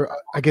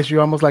I guess you're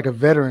almost like a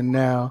veteran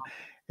now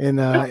in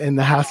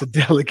the House of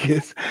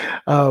Delegates,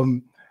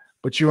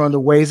 but you're on the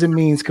Ways and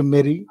Means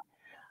Committee,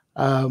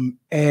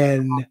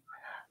 and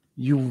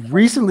you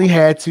recently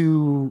had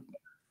the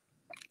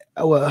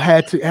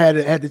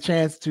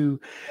chance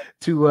to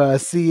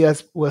see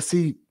us.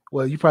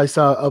 Well, you probably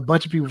saw a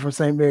bunch of people from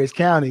St. Mary's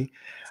County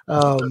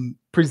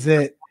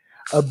present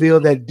a bill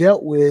that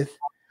dealt with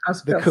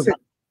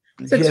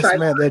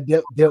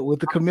dealt with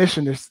the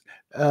commissioner's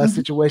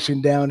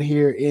situation down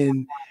here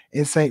in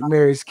St.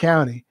 Mary's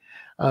County.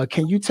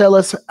 Can you tell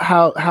us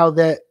how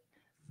that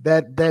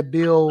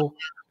bill?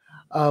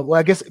 Well,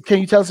 I guess, can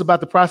you tell us about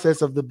the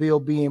process of the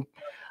bill being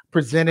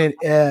presented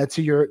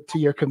to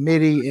your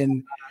committee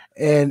and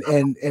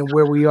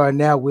where we are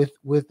now with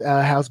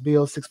House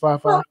Bill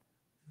 655?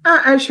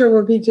 I sure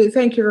will, BJ.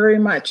 Thank you very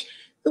much.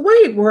 The way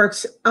it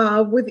works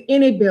with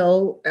any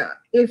bill,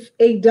 if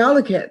a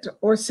delegate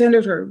or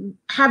senator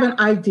have an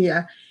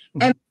idea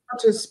and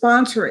want to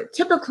sponsor it,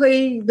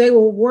 typically they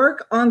will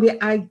work on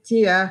the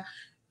idea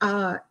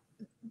uh,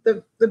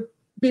 the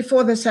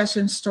before the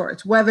session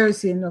starts, whether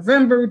it's in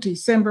November,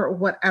 December, or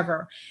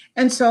whatever.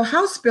 And so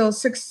House Bill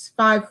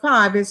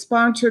 655 is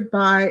sponsored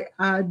by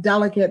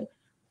Delegate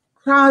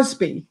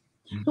Crosby,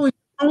 who is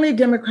the only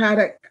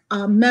Democratic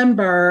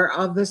member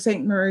of the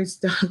St. Mary's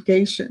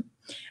delegation.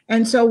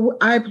 And so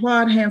I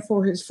applaud him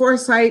for his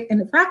foresight and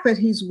the fact that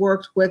he's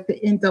worked with the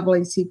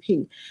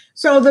NAACP.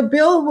 So the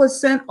bill was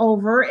sent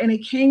over and it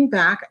came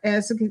back,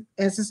 as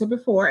I said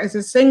before, as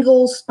a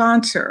single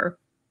sponsor,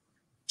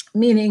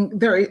 meaning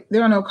there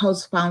are no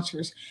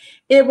co-sponsors.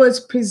 It was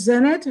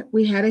presented,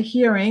 we had a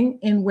hearing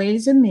in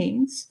Ways and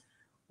Means,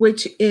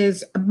 which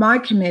is my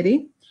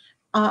committee,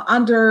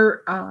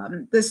 under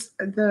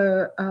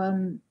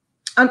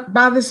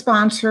by the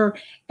sponsor,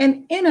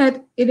 and in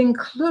it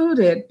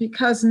included,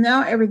 because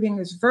now everything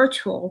is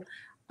virtual,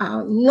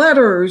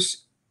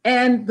 letters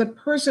and the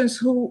persons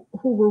who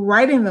were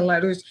writing the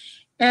letters,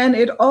 and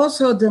it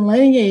also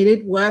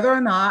delineated whether or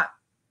not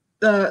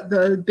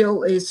the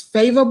bill is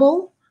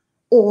favorable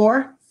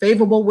or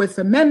favorable with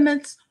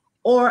amendments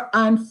or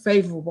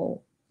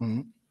unfavorable.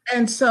 Mm-hmm.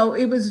 And so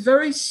it was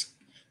very,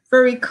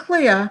 very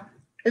clear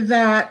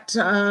that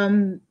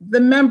the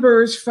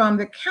members from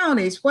the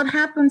counties, what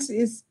happens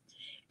is,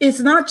 it's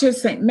not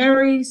just St.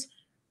 Mary's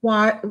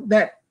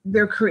that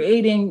they're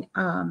creating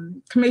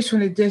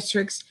commissioner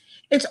districts.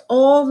 It's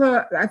all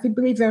I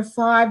believe there are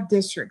 5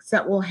 districts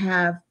that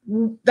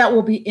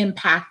will be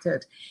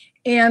impacted.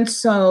 And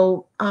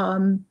so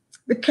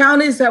the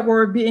counties that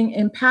were being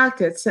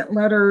impacted sent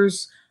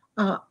letters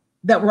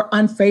that were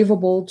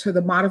unfavorable to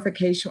the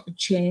modification or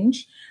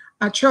change.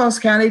 Charles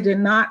County did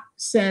not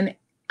send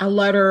a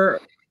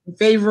letter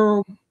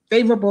favorable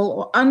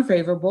or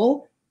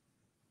unfavorable.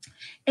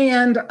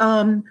 And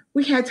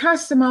we had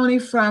testimony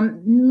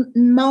from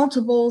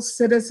multiple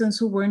citizens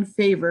who were in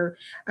favor.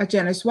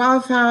 Janice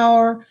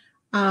Wildflower,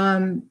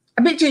 I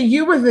bet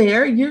you were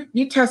there,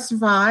 you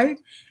testified,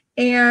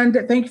 and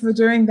thank you for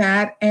doing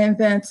that, and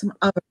then some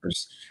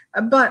others.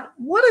 But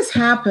what has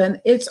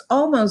happened, it's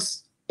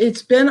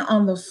been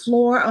on the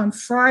floor. On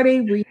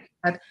Friday, we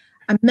had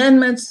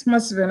amendments,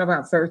 must have been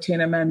about 13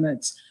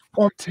 amendments.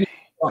 Or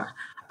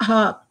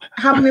how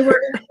many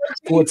were there?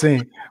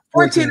 14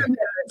 amendments.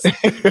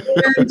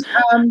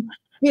 And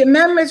the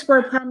amendments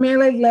were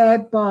primarily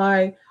led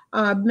by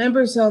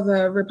members of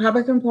the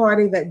Republican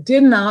Party that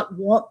did not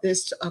want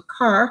this to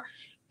occur,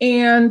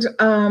 and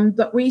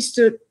that we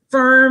stood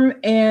firm,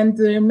 and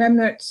the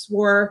amendments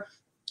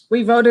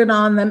we voted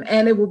on them,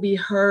 and it will be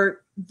heard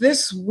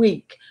this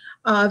week.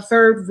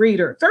 Third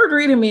reader. Third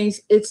reader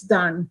means it's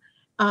done.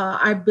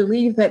 I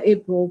believe that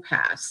it will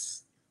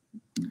pass.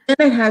 And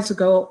it has to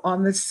go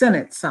on the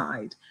Senate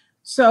side.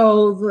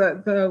 So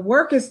the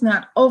work is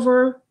not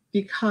over,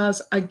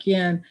 because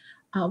again,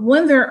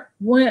 when you're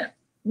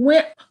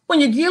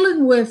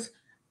dealing with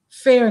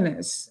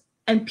fairness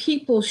and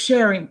people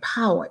sharing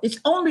power, it's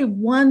only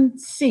one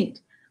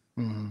seat.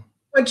 Mm-hmm.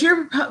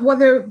 What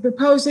they're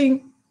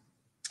proposing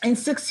in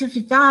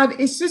 655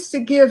 is just to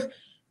give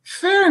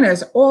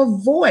fairness or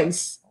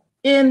voice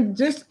in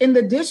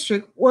the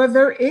district where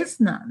there is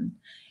none.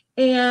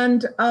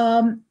 And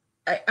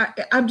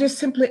I'm just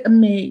simply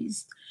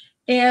amazed.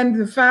 And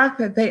the fact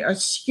that they are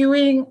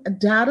skewing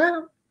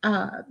data,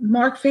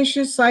 Mark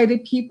Fisher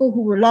cited people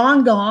who were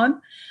long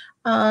gone,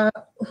 and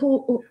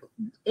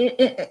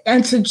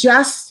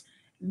suggest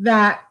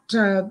that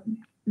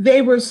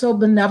they were so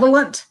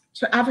benevolent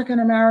to African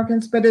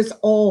Americans, but it's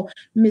all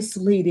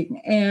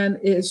misleading, and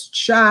it's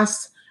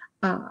just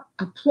a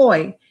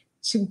ploy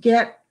to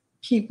get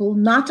people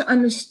not to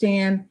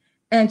understand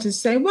and to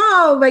say,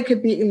 well, they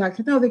could be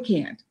elected. No, they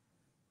can't.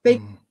 They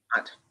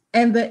cannot.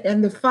 And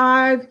the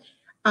 5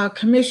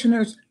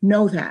 commissioners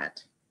know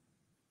that,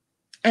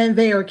 and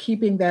they are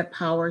keeping that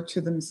power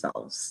to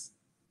themselves.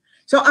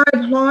 So I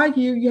applaud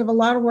you. You have a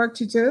lot of work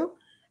to do.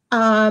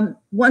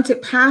 Once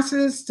it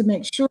passes, to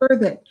make sure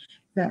that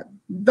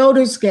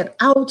voters get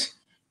out,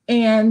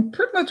 and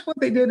pretty much what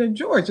they did in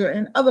Georgia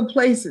and other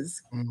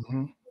places,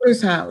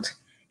 voters out,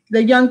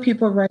 the young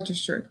people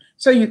registered,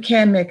 so you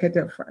can make a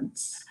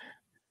difference.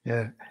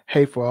 Yeah.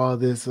 Hey, for all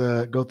this,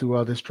 go through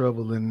all this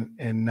trouble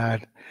and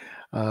not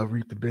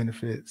reap the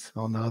benefits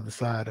on the other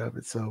side of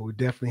it. So we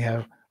definitely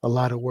have a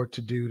lot of work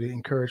to do to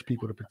encourage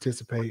people to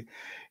participate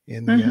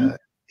in the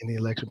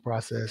election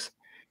process.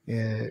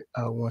 And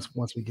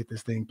once we get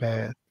this thing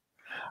passed.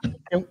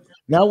 And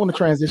now I want to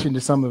transition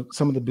to some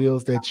of the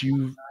bills that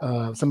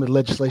some of the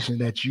legislation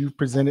that you've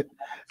presented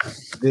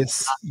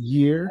this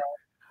year.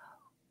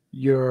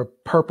 Your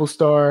Purple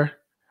Star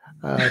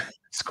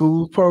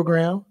school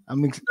program. I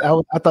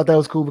thought that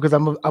was cool because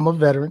I'm a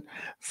veteran.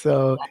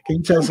 So can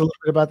you tell us a little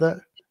bit about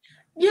that?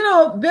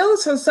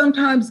 Bills are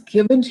sometimes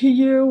given to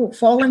you,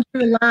 fall into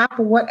your lap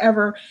or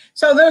whatever.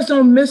 So there's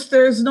no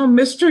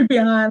mystery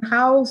behind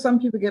how some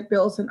people get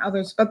bills and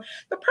others. But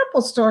the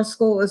Purple Star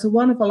School is a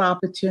wonderful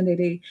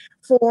opportunity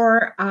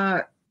for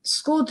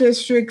school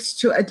districts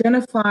to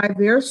identify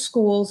their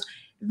schools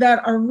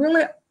that are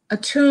really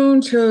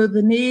attuned to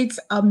the needs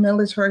of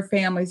military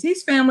families.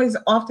 These families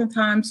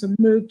oftentimes are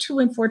moved 2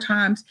 and 4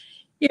 times,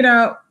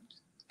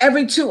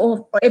 every 2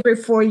 or every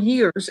 4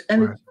 years.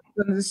 And Right.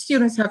 the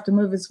students have to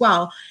move as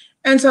well.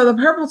 And so the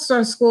Purple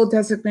Star School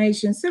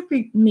designation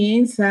simply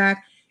means that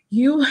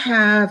you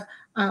have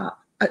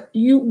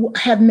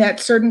met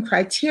certain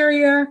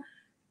criteria,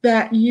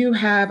 that you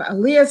have a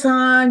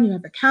liaison, you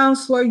have a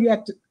counselor, you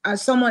have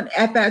someone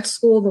at that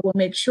school that will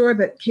make sure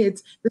that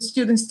the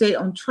students stay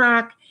on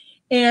track,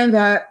 and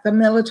that the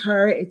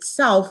military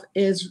itself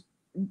is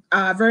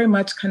very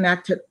much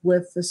connected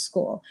with the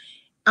school.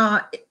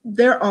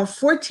 There are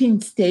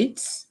 14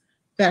 states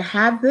that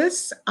have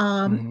this,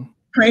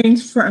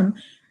 range from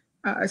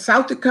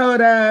South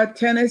Dakota,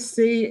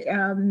 Tennessee,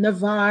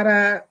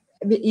 Nevada,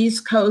 the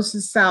East Coast,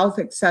 the South,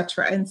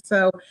 etc. And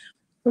so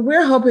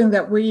we're hoping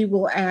that we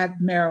will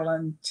add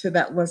Maryland to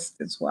that list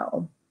as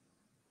well.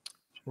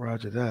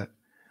 Roger that.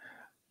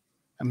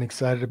 I'm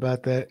excited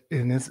about that.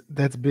 And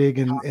that's big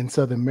in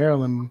Southern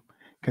Maryland,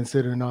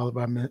 considering all of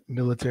our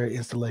military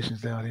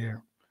installations down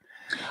here.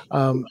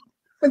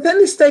 Within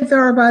the state, there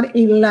are about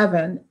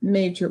 11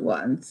 major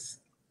ones.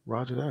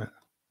 Roger that.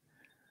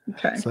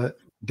 Okay. So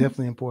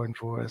definitely important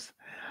for us.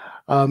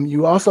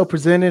 You also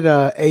presented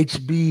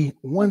HB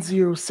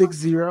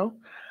 1060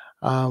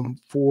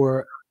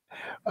 for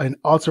an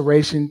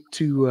alteration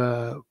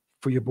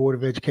for your Board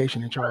of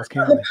Education in Charles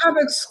County. The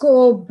Public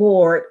School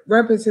Board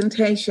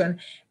representation.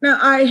 Now,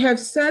 I have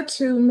said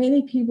to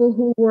many people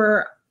who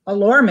were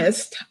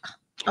alarmist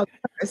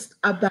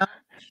about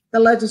the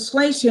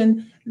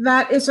legislation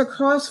that it's a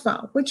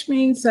crossfire, which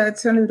means that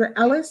Senator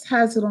Ellis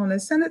has it on the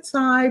Senate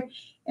side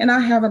and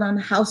I have it on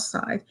the House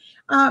side.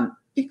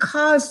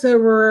 Because there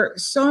were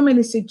so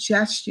many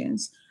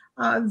suggestions,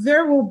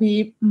 there will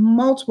be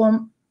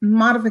multiple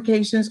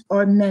modifications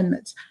or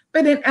amendments.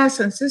 But in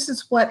essence, this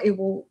is what it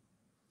will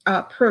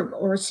prove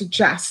or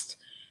suggest.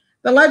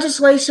 The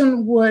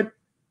legislation would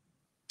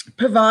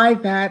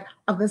provide that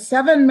of the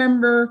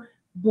 7-member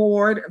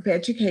Board of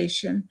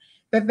Education,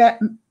 that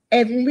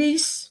at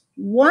least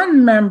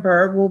 1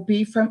 member will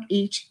be from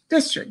each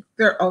district.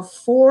 There are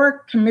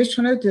 4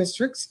 commissioner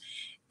districts,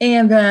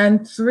 and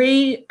then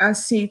 3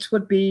 seats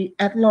would be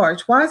at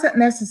large. Why is that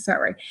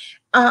necessary?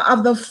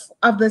 Of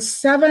the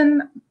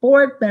 7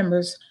 board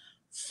members,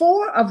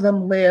 4 of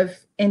them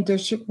live in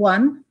District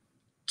 1,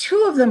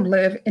 2 of them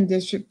live in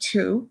District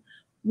 2,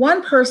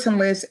 1 person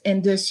lives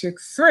in District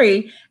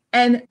 3,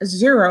 and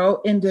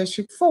 0 in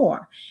District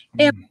 4.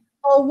 And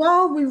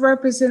while we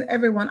represent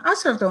everyone, I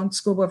served on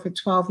school board for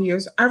 12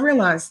 years, I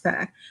realized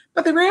that.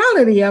 But the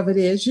reality of it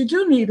is you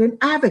do need an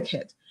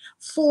advocate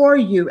for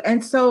you.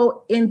 And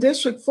so in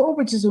District 4,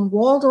 which is in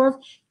Waldorf,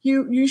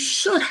 you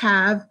should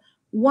have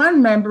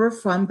 1 member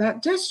from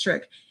that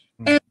district.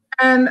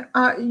 And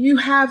you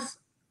have,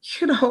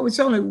 it's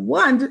only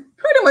 1,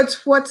 pretty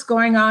much what's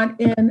going on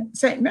in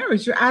St.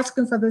 Mary's. You're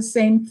asking for the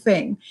same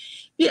thing.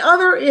 The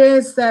other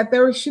is that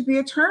there should be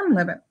a term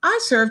limit. I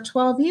served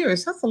 12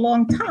 years. That's a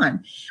long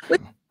time.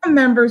 With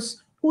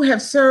members who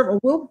have served or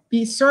will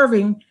be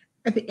serving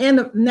at the end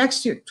of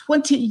next year,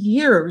 20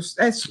 years.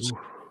 That's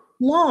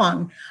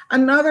long.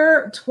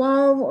 Another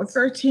 12 or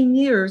 13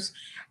 years.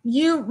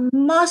 You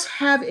must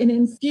have an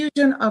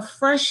infusion of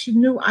fresh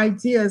new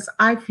ideas,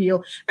 I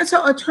feel. And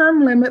so a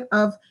term limit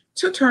of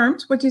 2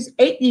 terms, which is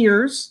 8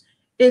 years,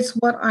 is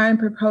what I'm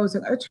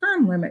proposing, a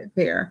term limit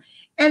there.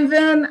 And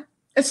then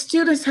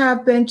students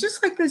have been,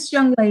 just like this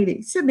young lady,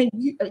 Sydnie,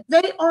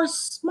 they are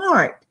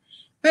smart.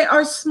 They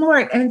are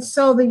smart. And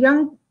so the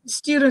young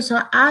students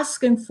are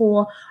asking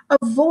for a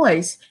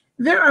voice.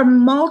 There are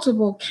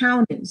multiple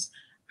counties,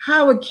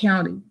 Howard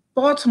County,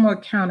 Baltimore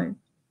County,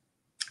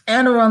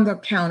 Anne Arundel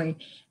County,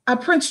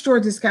 Prince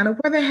George's County,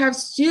 where they have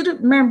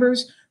student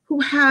members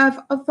who have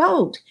a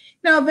vote.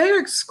 Now, they're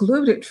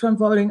excluded from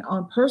voting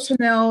on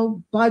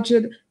personnel,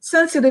 budget,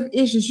 sensitive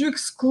issues. You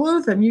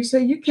exclude them. You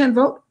say you can't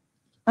vote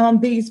on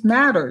these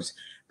matters,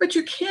 but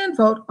you can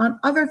vote on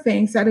other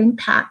things that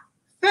impact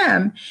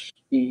them.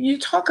 You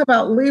talk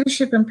about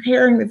leadership and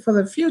preparing for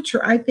the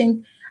future. I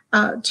think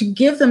to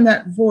give them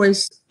that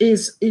voice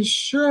is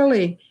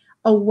surely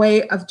a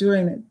way of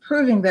doing it,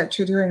 proving that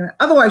you're doing it.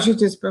 Otherwise, you're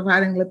just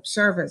providing lip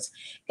service.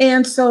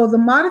 And so the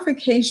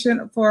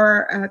modification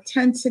for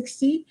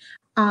 1060,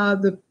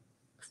 the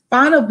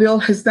final bill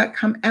has not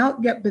come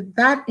out yet, but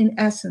that in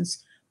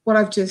essence, what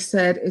I've just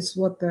said is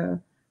what the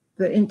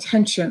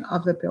intention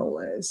of the bill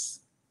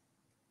is.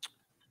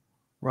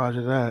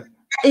 Roger that.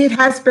 It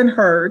has been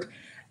heard,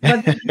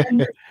 but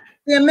the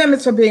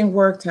amendments are being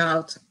worked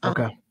out.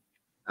 Okay.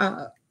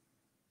 The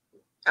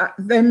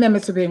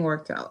amendments are being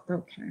worked out.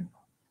 Okay.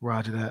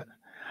 Roger that.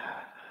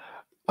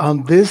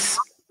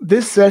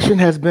 This session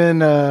has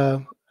been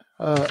an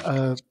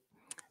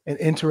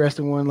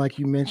interesting one, like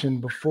you mentioned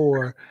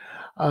before.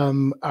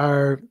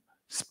 our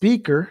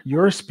speaker,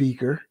 your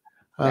speaker,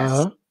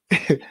 Yes.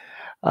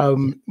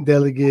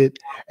 Delegate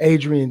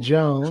Adrian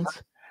Jones,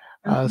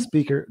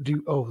 speaker.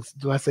 Do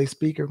I say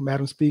speaker,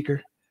 Madam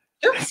Speaker?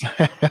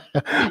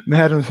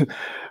 Madam,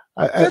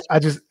 I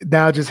just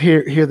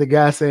hear the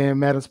guy saying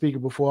Madam Speaker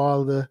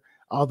before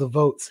all the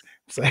votes.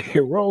 Say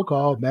roll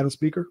call, Madam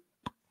Speaker.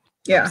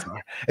 Yeah. I'm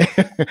sorry.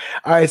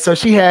 All right, so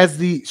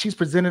she's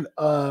presented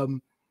a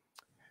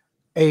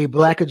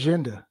Black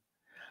agenda.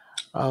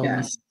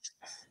 Yes.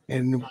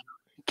 And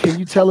can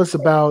you tell us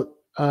about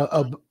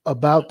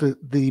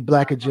the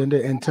Black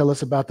agenda and tell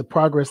us about the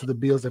progress of the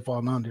bills that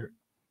fall under it?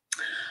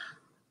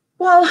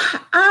 Well,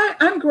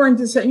 I'm going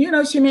to say,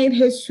 she made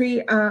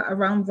history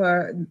around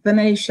the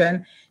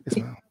nation.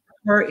 Yes,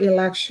 Her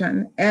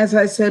election, as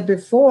I said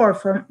before,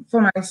 for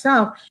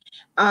myself,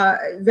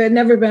 there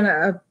never been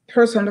a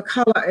person of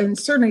color, and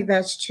certainly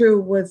that's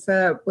true with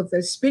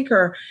the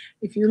speaker.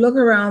 If you look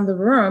around the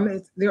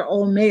room, they're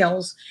all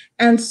males,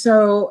 and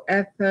so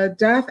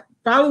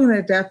following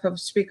the death of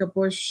Speaker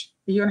Bush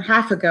a year and a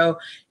half ago,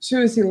 she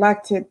was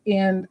elected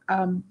in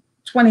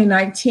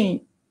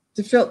 2019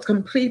 to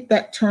complete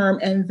that term,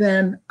 and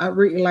then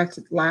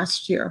re-elected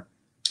last year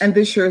and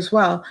this year as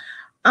well.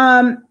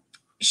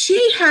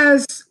 She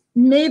has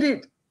made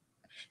it.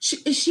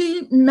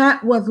 She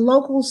met with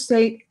local,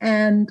 state,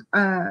 and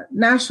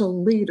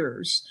national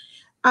leaders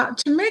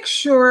to make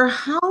sure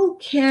how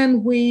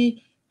can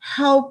we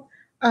help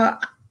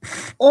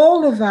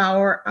all of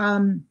our.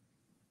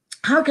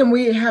 How can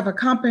we have a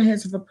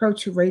comprehensive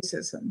approach to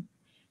racism?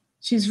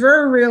 She's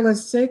very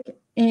realistic,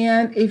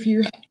 and if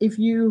you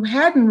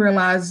hadn't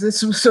realized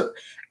this was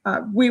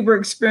we were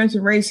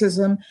experiencing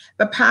racism,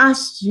 the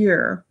past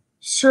year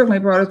certainly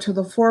brought it to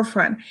the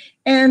forefront.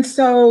 And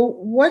so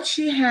what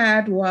she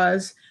had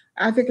was,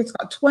 I think it's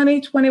called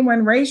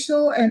 2021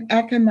 Racial and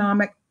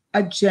Economic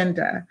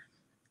Agenda.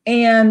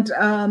 And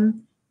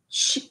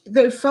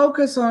they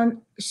focus on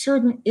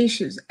certain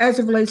issues as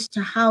it relates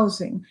to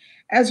housing,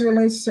 as it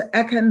relates to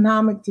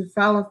economic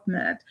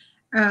development,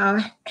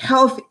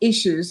 health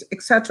issues,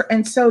 etc.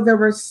 And so there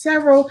were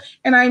several,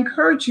 and I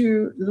encourage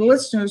you, the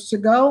listeners, to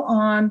go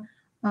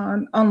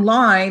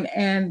online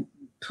and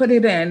put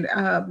it in.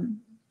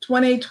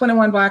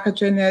 2021 Black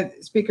Agenda,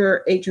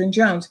 Speaker Adrian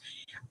Jones.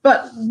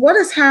 But what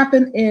has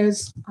happened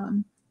is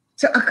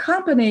to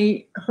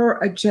accompany her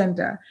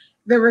agenda,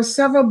 there were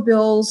several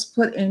bills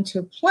put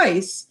into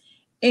place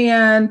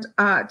and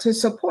to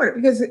support it,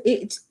 because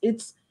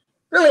it's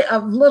really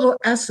of little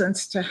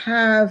essence to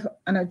have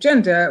an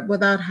agenda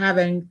without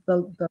having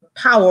the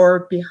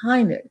power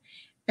behind it.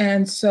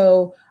 And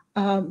so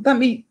let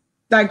me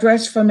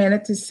digress for a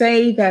minute to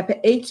say that the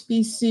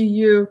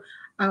HBCU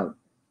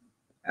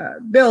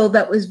bill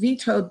that was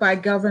vetoed by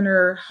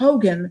Governor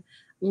Hogan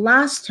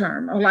last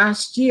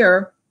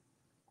year,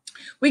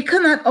 we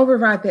could not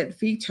override that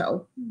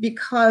veto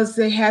because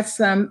they had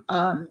some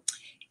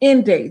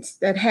end dates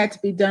that had to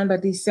be done by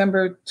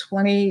December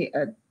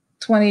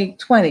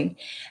 2020.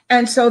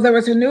 And so there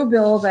was a new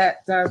bill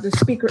that the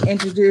speaker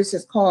introduced.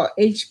 It's called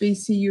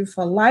HBCU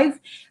for Life.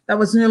 That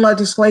was new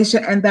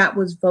legislation, and that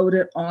was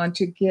voted on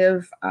to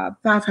give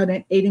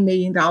 $580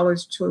 million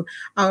to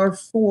our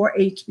 4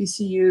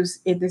 HBCUs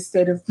in the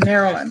state of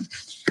Maryland.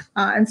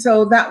 And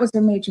so that was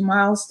a major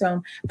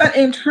milestone. But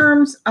in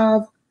terms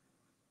of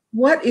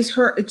what is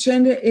her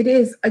agenda, it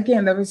is,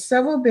 again, there were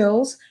several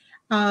bills.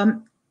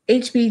 Well,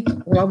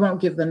 I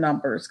won't give the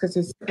numbers because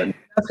it's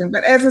nothing.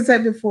 But as I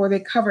said before, they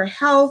cover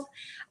health,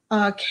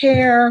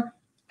 care,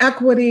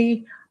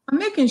 equity,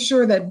 making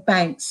sure that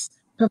banks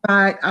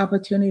provide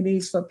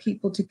opportunities for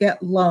people to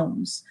get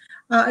loans.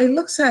 It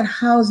looks at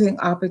housing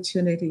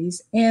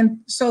opportunities. And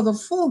so the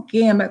full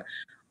gamut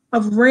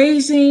of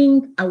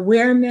raising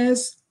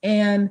awareness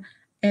and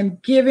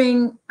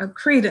giving a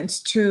credence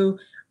to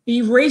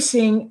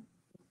erasing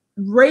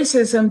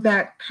racism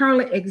that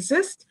currently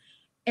exists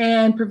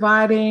and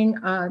providing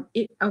a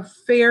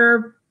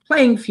fair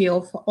playing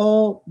field for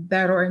all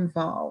that are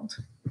involved.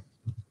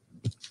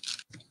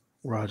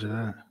 Roger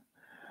that.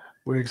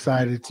 We're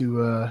excited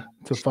to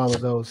follow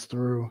those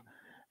through,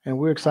 and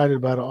we're excited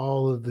about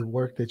all of the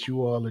work that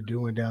you all are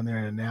doing down there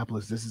in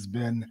Annapolis. This has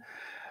been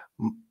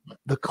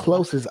the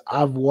closest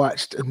I've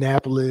watched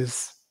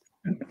Annapolis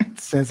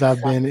since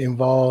I've been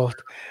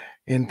involved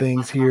in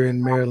things here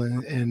in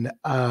Maryland, and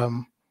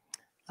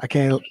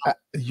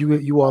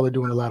you all are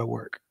doing a lot of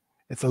work.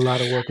 It's a lot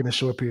of work in a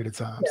short period of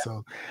time.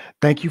 So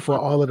thank you for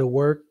all of the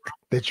work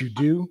that you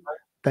do.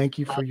 Thank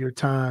you for your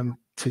time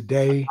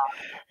today.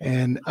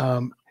 And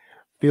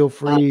feel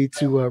free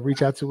to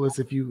reach out to us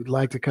if you would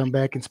like to come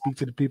back and speak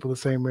to the people of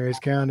St. Mary's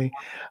County,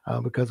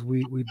 because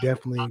we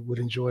definitely would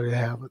enjoy to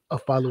have a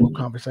follow-up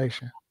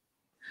conversation.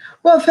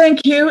 Well,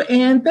 thank you.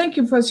 And thank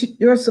you for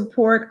your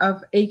support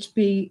of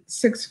HB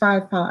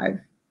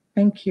 655.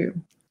 Thank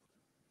you.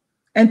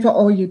 And for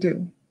all you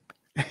do.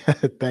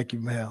 Thank you,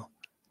 Mel.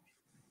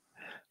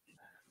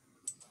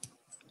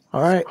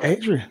 All right,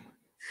 Adrian.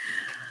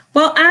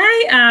 Well,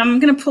 I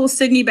am going to pull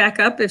Sydnie back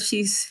up if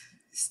she's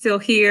still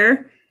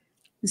here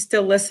and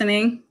still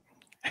listening.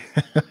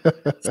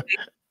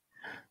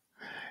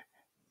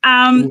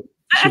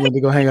 She went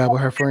to go hang out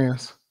with her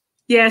friends.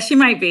 Yeah, she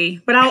might be,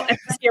 but if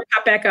I see her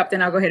pop back up,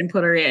 then I'll go ahead and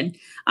put her in.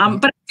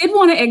 But I did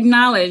want to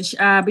acknowledge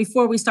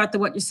before we start the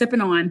What You're Sipping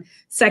On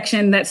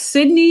section that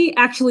Sydnie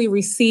actually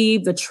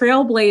received the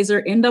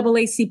Trailblazer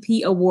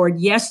NAACP award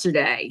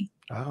yesterday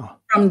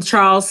from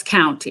Charles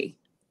County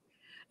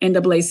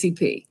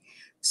NAACP.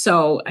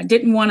 So I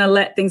didn't want to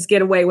let things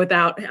get away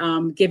without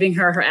giving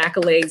her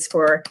accolades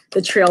for the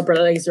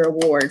Trailblazer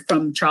Award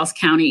from Charles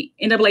County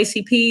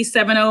NAACP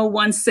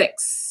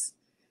 7016.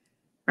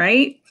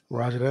 Right?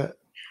 Roger that.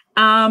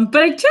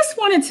 But I just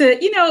wanted to,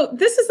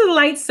 this is a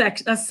light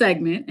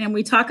segment, and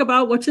we talk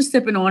about what you're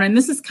sipping on, and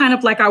this is kind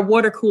of like our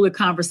water cooler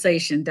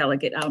conversation,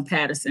 Delegate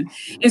Patterson.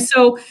 And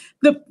so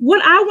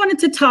what I wanted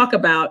to talk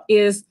about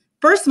is,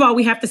 first of all,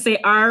 we have to say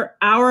our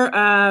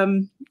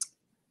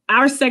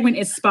segment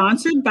is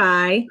sponsored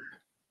by,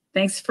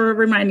 thanks for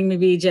reminding me,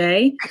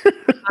 VJ.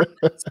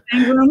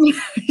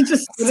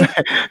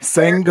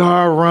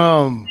 Sangar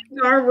Rum.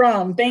 Sangar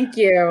Rum. Thank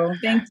you.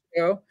 Thank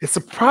you. It's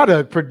a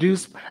product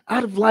produced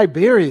out of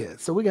Liberia.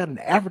 So we got an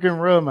African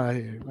rum out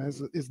here.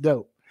 It's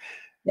dope.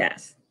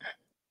 Yes.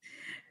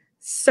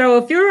 So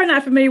if you're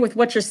not familiar with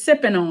what you're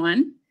sipping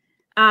on,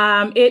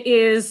 it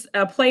is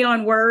a play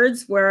on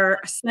words where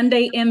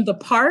Sunday in the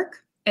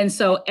park. And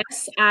so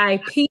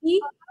SIP.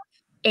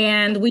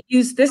 And we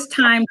use this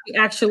time to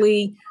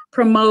actually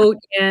promote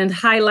and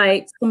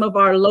highlight some of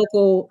our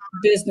local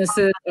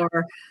businesses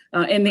or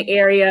in the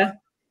area.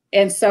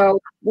 And so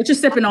what you're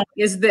sipping on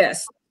is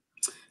this.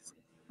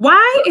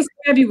 Why is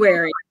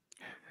February,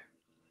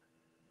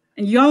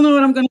 and y'all know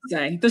what I'm going to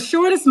say, the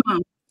shortest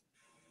month?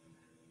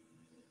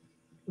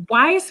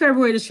 Why is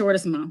February the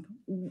shortest month?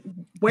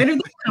 Where did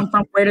that come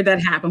from? Where did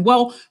that happen?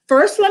 Well,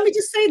 first, let me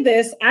just say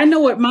this. I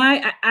know what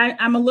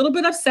I'm a little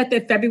bit upset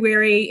that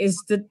February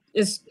is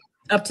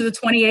up to the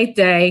 28th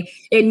day.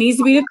 It needs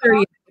to be the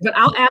 30th, but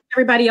I'll ask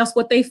everybody else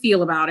what they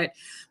feel about it.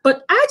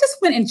 But I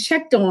just went and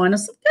checked on, got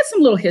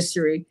some little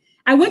history.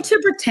 I went to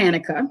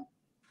Britannica.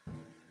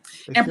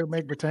 They still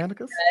make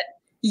Britannicas?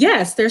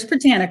 Yes, there's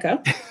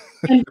Britannica.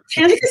 And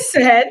Britannica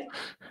said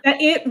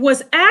that it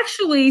was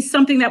actually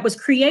something that was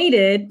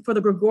created for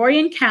the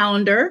Gregorian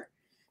calendar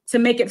to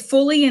make it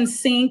fully in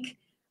sync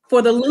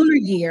for the lunar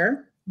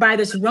year by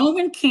this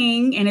Roman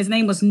king, and his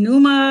name was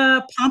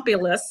Numa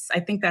Pompilius. I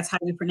think that's how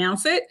you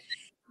pronounce it.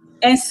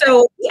 And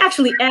so he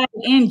actually added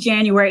in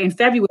January and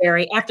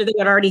February after they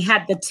had already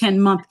had the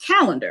 10-month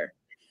calendar.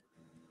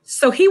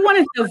 So he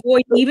wanted to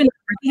avoid even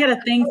numbers. He had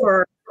a thing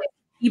for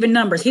even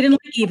numbers. He didn't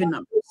like even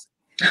numbers.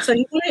 So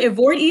he wanted to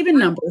avoid even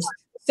numbers.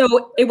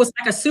 So it was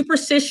like a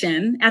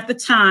superstition at the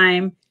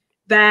time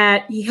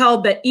that he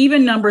held that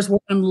even numbers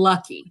were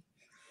unlucky.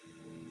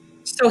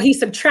 So he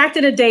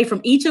subtracted a day from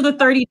each of the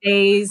 30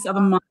 days of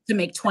a month to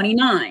make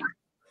 29.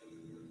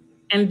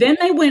 And then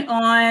they went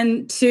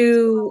on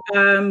to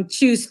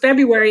choose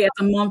February as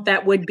a month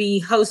that would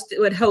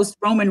host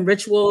Roman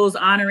rituals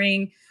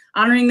honoring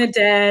the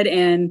dead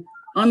and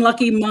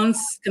unlucky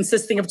months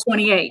consisting of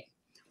 28.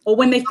 Well,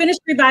 when they finished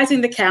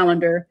revising the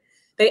calendar,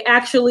 they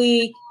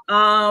actually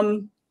got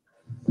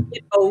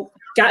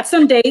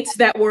some dates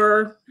that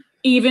were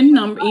even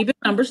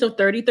numbers, so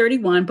 30,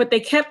 31, but they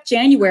kept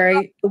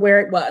January where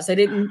it was. They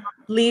didn't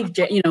leave,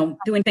 do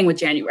anything with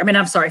January.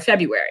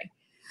 February.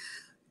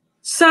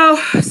 So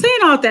saying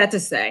all that to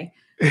say,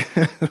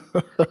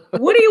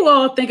 what do you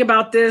all think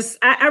about this?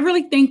 I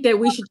really think that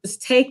we should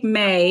just take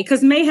May,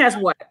 because May has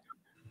what?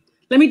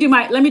 Let me do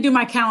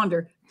my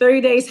calendar.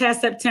 30 days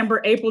has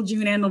September, April,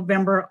 June, and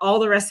November. All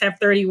the rest have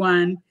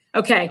 31.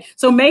 Okay,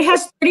 so May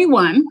has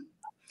 31.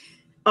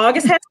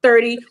 August has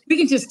 30. We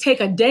can just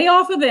take a day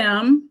off of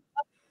them,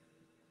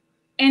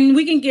 and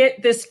we can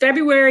get this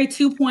February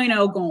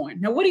 2.0 going.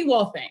 Now, what do you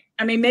all think?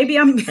 I mean, maybe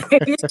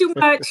it's too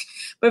much,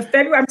 but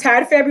February, I'm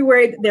tired of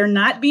February. They're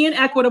not being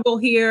equitable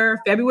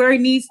here. February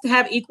needs to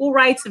have equal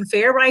rights and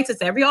fair rights.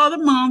 It's every other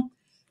month.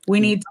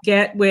 We need to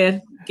get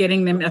with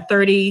getting them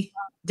 30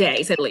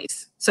 days at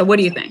least. So what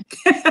do you think?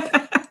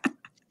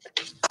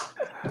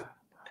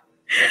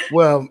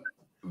 Well,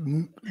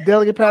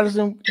 Delegate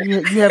Patterson,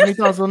 you have any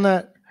thoughts on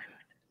that?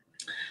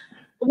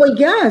 Well,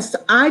 yes,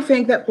 I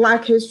think that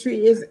Black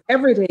history is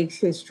everyday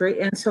history,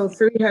 and so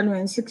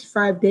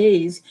 365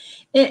 days.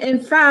 In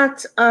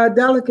fact,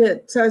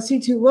 Delegate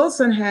C.T.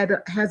 Wilson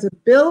has a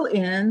bill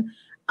in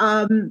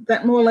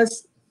that more or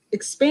less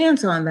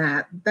expands on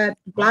that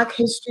Black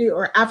history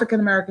or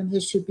African American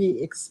history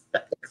be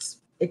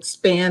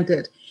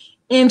expanded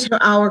into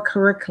our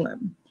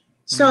curriculum.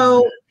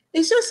 So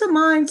it's just a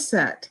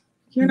mindset,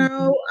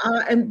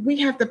 and we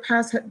have to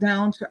pass it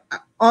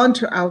on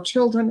to our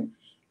children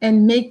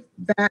and make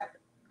that.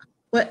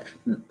 What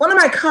one of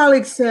my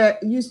colleagues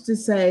used to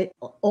say,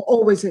 or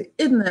always say,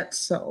 "Isn't that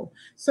so?"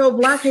 So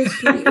Black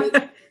history is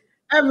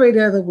every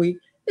day of the week.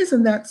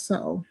 Isn't that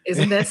so?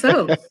 Isn't that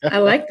so? I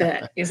like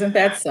that. Isn't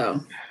that so?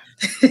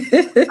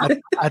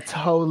 I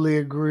totally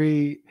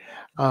agree.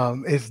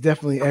 It's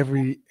definitely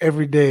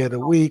every day of the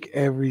week,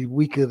 every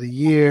week of the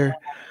year.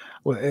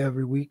 well,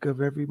 every week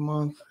of every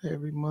month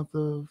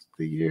of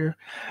the year.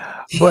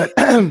 But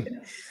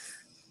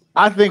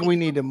I think we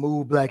need to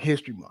move Black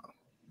History Month.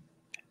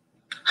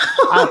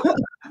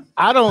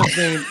 I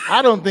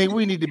don't think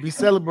we need to be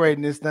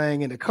celebrating this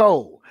thing in the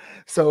cold.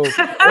 So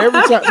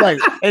every time, like,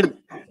 and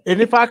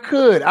if I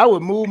could, I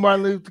would move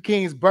Martin Luther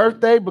King's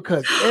birthday,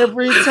 because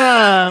every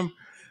time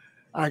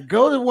I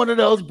go to one of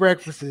those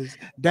breakfasts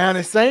down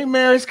at St.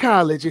 Mary's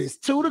College, it's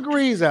 2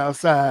 degrees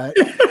outside,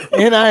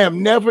 and I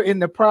am never in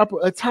the proper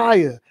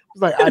attire.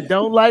 It's like, I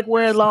don't like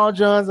wearing long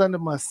johns under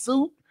my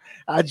suit.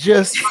 I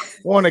just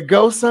want to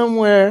go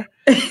somewhere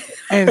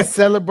and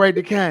celebrate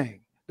the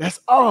King. That's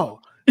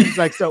all. It's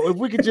like, so if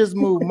we could just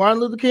move Martin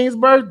Luther King's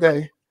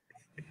birthday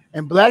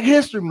and Black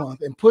History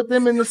Month and put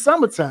them in the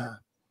summertime,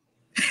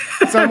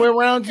 somewhere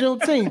around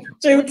Juneteenth.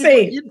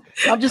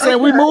 I'm just saying,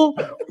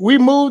 we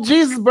move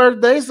Jesus'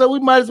 birthday, so we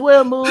might as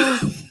well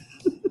move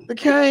the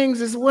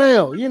King's as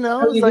well. You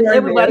know, it's like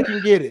everybody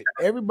can get it.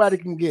 Everybody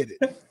can get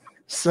it.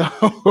 So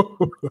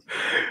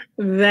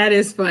that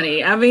is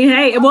funny. I mean,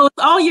 hey, well, it's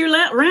all year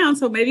round,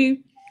 so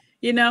maybe,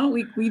 you know,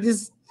 we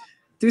just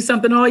do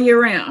something all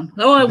year round.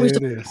 Oh, we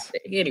should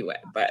anyway.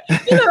 But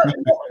you know,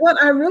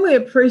 what I really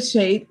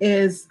appreciate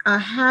is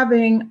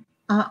having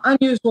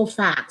unusual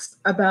facts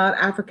about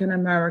African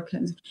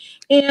Americans,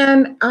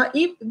 and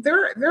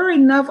there are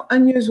enough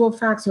unusual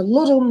facts or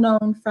little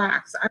known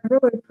facts. I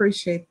really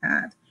appreciate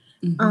that.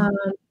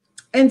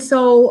 And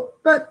so,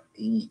 but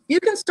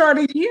you can start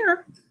it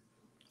here.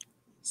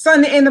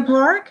 Sunday in the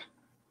Park,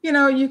 you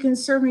know, you can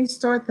certainly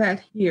start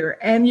that here,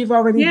 and you've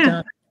already done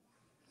it.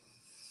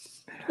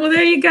 Well,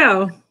 there you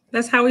go.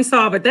 That's how we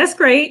solve it. That's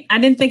great. I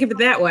didn't think of it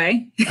that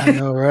way. I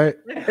know, right?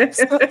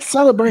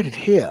 Celebrate it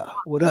here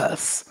with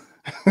us.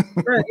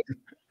 Right.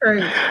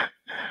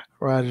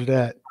 Roger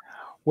that.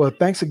 Well,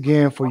 thanks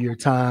again for your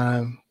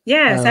time.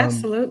 Yes,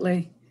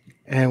 absolutely.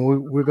 And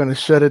we're going to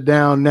shut it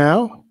down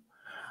now.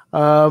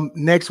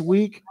 Next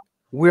week,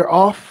 we're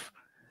off.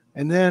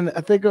 And then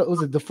I think it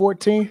was the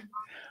 14th.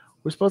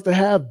 We're supposed to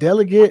have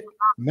Delegate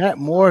Matt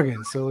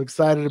Morgan. So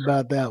excited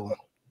about that one.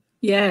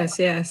 Yes,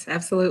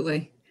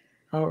 absolutely.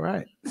 All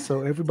right.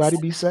 So everybody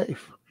be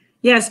safe.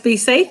 Yes, be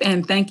safe.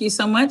 And thank you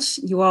so much.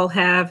 You all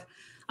have,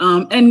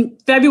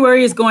 and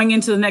February is going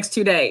into the next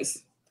 2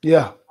 days.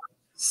 Yeah.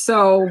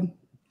 So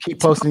keep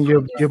posting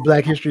your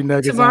Black History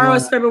nuggets. Tomorrow online.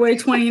 is February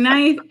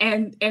 29th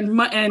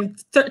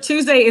and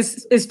Tuesday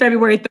is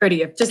February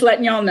 30th. Just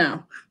letting y'all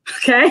know.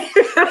 Okay.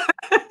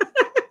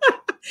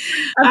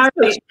 All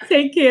right.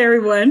 Take care,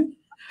 everyone.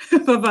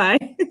 Bye-bye.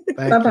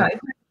 Bye-bye.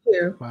 Thank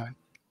you. Bye.